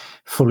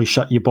fully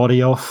shut your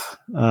body off.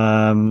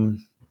 Active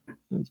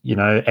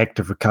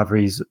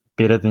recovery is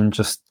better than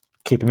just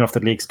keeping off the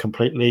legs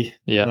completely.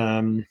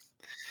 Yeah.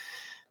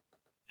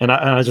 And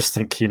I just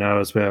think,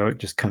 as well, it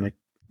just kind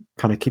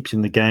of keeps you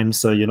in the game,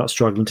 so you're not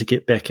struggling to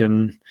get back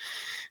in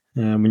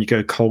when you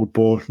go cold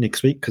bore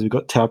next week, because we've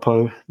got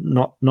Taupo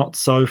not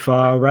so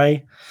far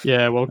away.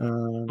 Yeah, well,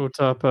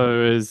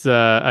 Taupo is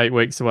 8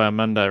 weeks away on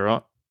Monday,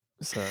 right?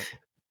 So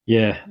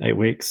 8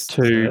 weeks.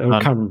 So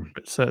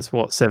that's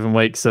what, 7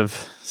 weeks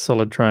of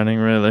solid training,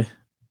 really.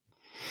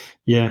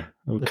 Yeah,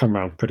 it'll come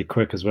around pretty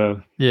quick as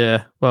well.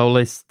 Yeah, well, at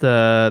least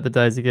the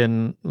days are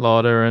getting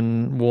lighter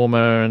and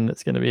warmer, and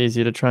it's going to be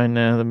easier to train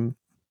now than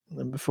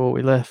before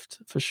we left,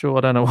 for sure.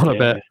 I don't know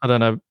I don't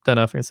know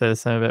if I can say the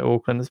same about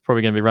Auckland. It's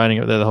probably going to be raining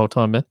up there the whole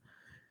time, Ben.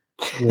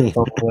 Yeah,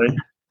 probably.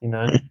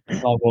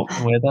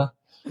 Walking weather.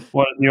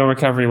 What did your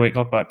recovery week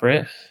look like,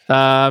 Brett?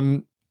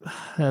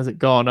 How's it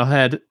gone? I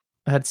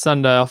had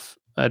Sunday off.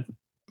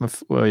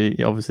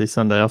 Obviously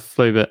Sunday off.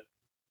 Flew, but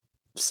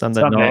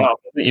Sunday night. Off.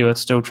 I think you were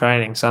still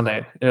training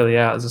Sunday early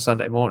hours of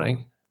Sunday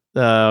morning.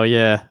 Oh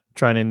yeah,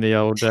 training the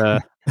old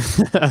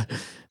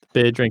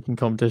beer drinking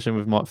competition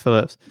with Mike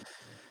Phillips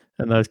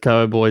and those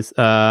Koa boys.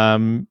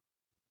 Yeah,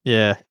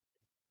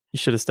 you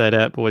should have stayed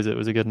out, boys. It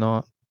was a good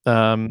night.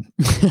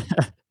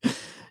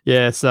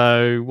 Yeah.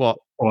 So what?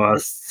 Well,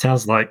 it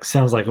sounds like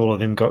all of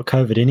them got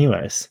COVID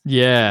anyways.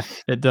 Yeah,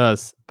 it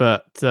does.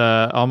 But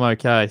I'm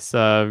okay.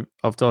 So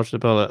I've dodged a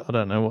bullet. I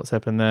don't know what's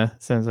happened there.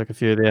 Sounds like a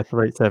few of the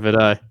athletes have it.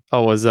 I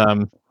was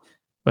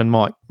when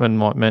Mike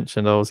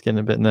mentioned, I was getting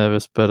a bit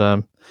nervous,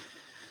 but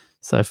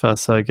so far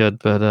so good.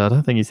 But I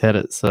don't think he's had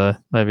it, so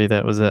maybe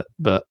that was it.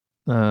 But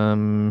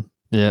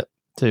yeah,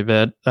 too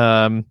bad.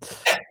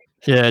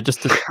 Yeah,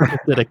 just did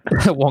a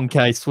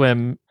 1K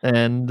swim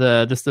and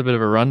just a bit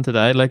of a run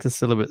today. Legs are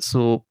still a bit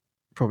sore.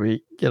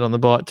 Probably get on the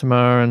bike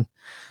tomorrow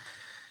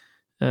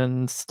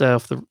and stay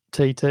off the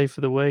TT for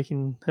the week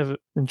and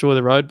enjoy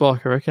the road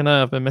bike. I reckon.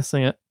 I've been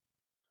missing it.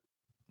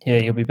 Yeah,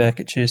 you'll be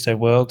back at Tuesday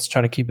Worlds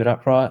trying to keep it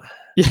upright.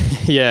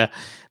 Yeah.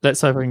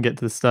 Let's hope I can get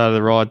to the start of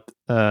the ride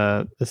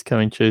this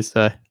coming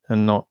Tuesday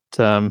and not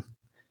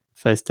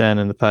face down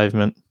in the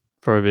pavement.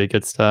 Probably be a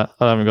good start.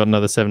 I haven't got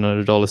another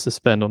 $700 to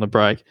spend on a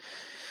break.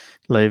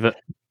 Leave it.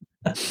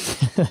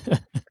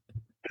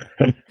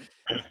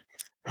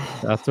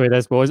 Sweet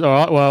as boys. All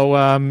right.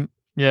 Well,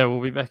 yeah,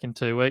 we'll be back in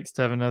 2 weeks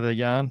to have another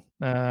yarn.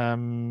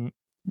 And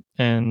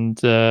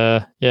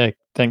yeah,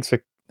 thanks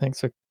for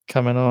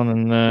coming on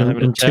and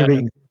having a chat.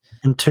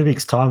 In 2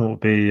 weeks' time, it will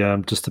be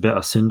just about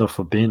a send off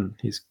for Ben.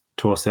 His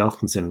Tour of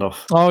Southland send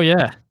off. Oh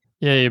yeah,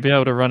 you'll be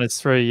able to run us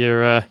through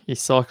your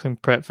cycling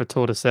prep for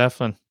Tour of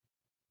Southland.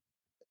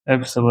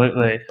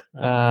 Absolutely.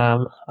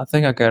 I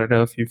think I got to do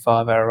a few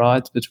 5-hour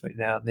rides between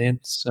now and then.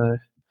 So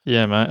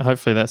yeah, mate.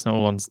 Hopefully that's not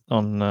all on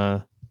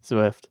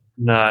Zwift.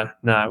 No,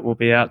 we'll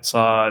be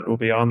outside. We'll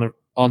be on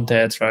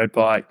Dad's road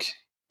bike,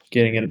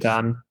 getting it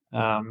done.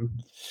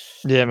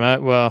 Yeah,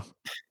 mate. Well,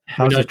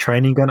 how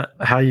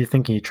are you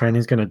thinking your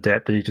training's going to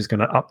adapt? Are you just going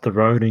to up the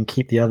road and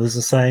keep the others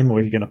the same, or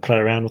are you going to play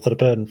around with it a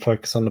bit and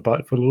focus on the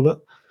bike for a little bit?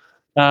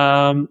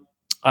 I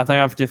think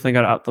I've definitely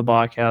got to up the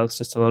bike hours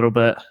just a little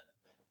bit.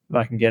 If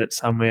I can get it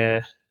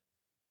somewhere,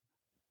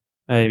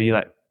 maybe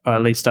like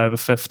at least over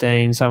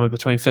 15, somewhere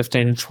between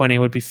 15 and 20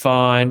 would be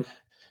fine.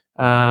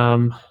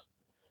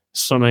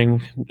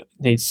 Swimming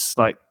needs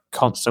like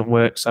constant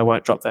work, so I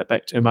won't drop that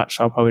back too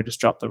much. I'll probably just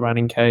drop the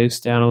running Ks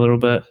down a little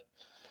bit.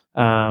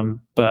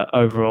 But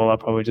overall, I'll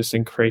probably just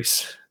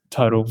increase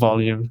total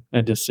volume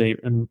and just see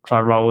and try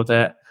to roll with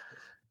that.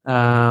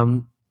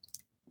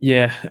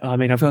 Yeah, I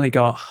mean,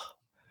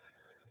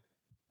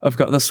 I've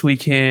got this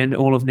weekend,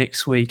 all of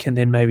next week, and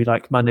then maybe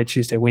like Monday,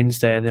 Tuesday,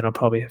 Wednesday, and then I'll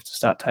probably have to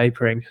start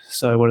tapering.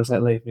 So what does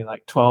that leave me?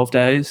 Like 12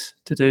 days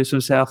to do some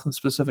Southland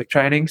specific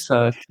training.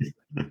 So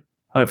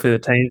hopefully the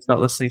team's not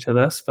listening to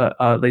this, but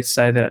I'll at least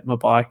say that my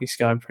bike is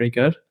going pretty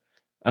good.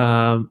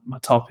 My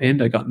top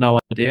end, I got no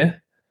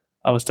idea.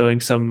 I was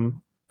doing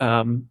some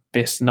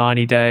best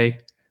 90-day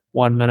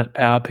 1-minute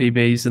power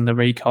PBs in the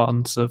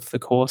recons of the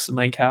course in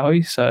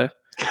Langkawi. So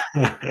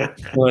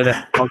well,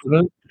 that's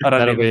positive.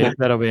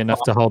 That'll be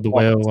enough to hold the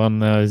wheel on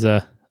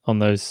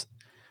those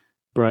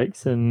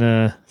brakes and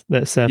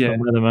that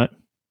Southland weather, mate.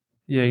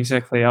 Yeah,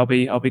 exactly. I'll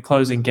be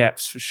closing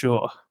gaps for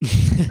sure.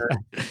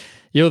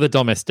 You're the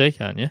domestique,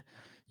 aren't you?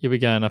 You'll be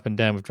going up and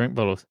down with drink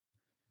bottles.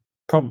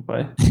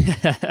 Probably. I'm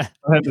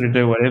happy to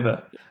do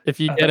whatever. If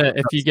you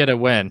get a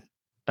win,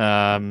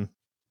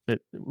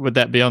 would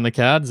that be on the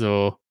cards,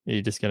 or are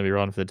you just going to be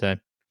riding for the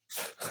team?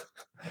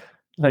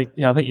 I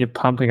think you're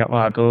pumping up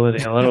my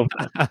ability a little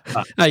bit.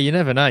 Hey, you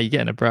never know. You're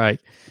getting a break.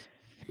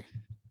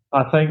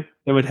 I think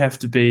it would have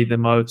to be the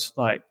most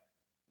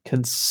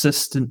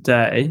consistent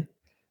day,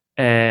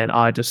 and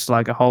I just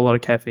like a whole lot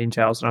of caffeine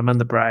gels, and I'm in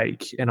the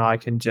break, and I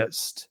can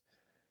just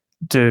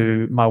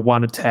do my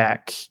one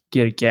attack,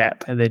 get a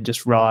gap, and then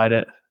just ride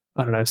it.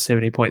 I don't know,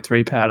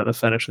 70.3 power to the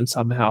finish, and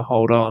somehow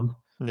hold on.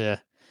 Yeah.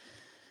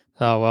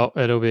 Oh well,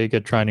 it'll be a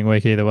good training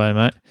week either way,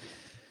 mate.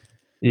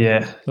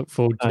 Yeah. Look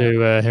forward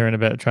to hearing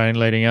about training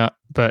leading up.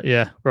 But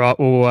yeah, right,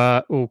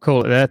 we'll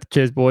call it there.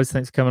 Cheers, boys.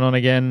 Thanks for coming on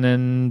again,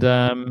 and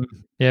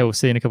we'll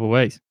see you in a couple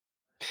of weeks.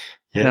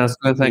 Yeah. Sounds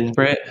good. Thanks,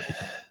 Brett.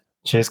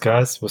 Cheers,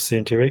 guys. We'll see you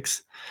in 2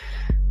 weeks.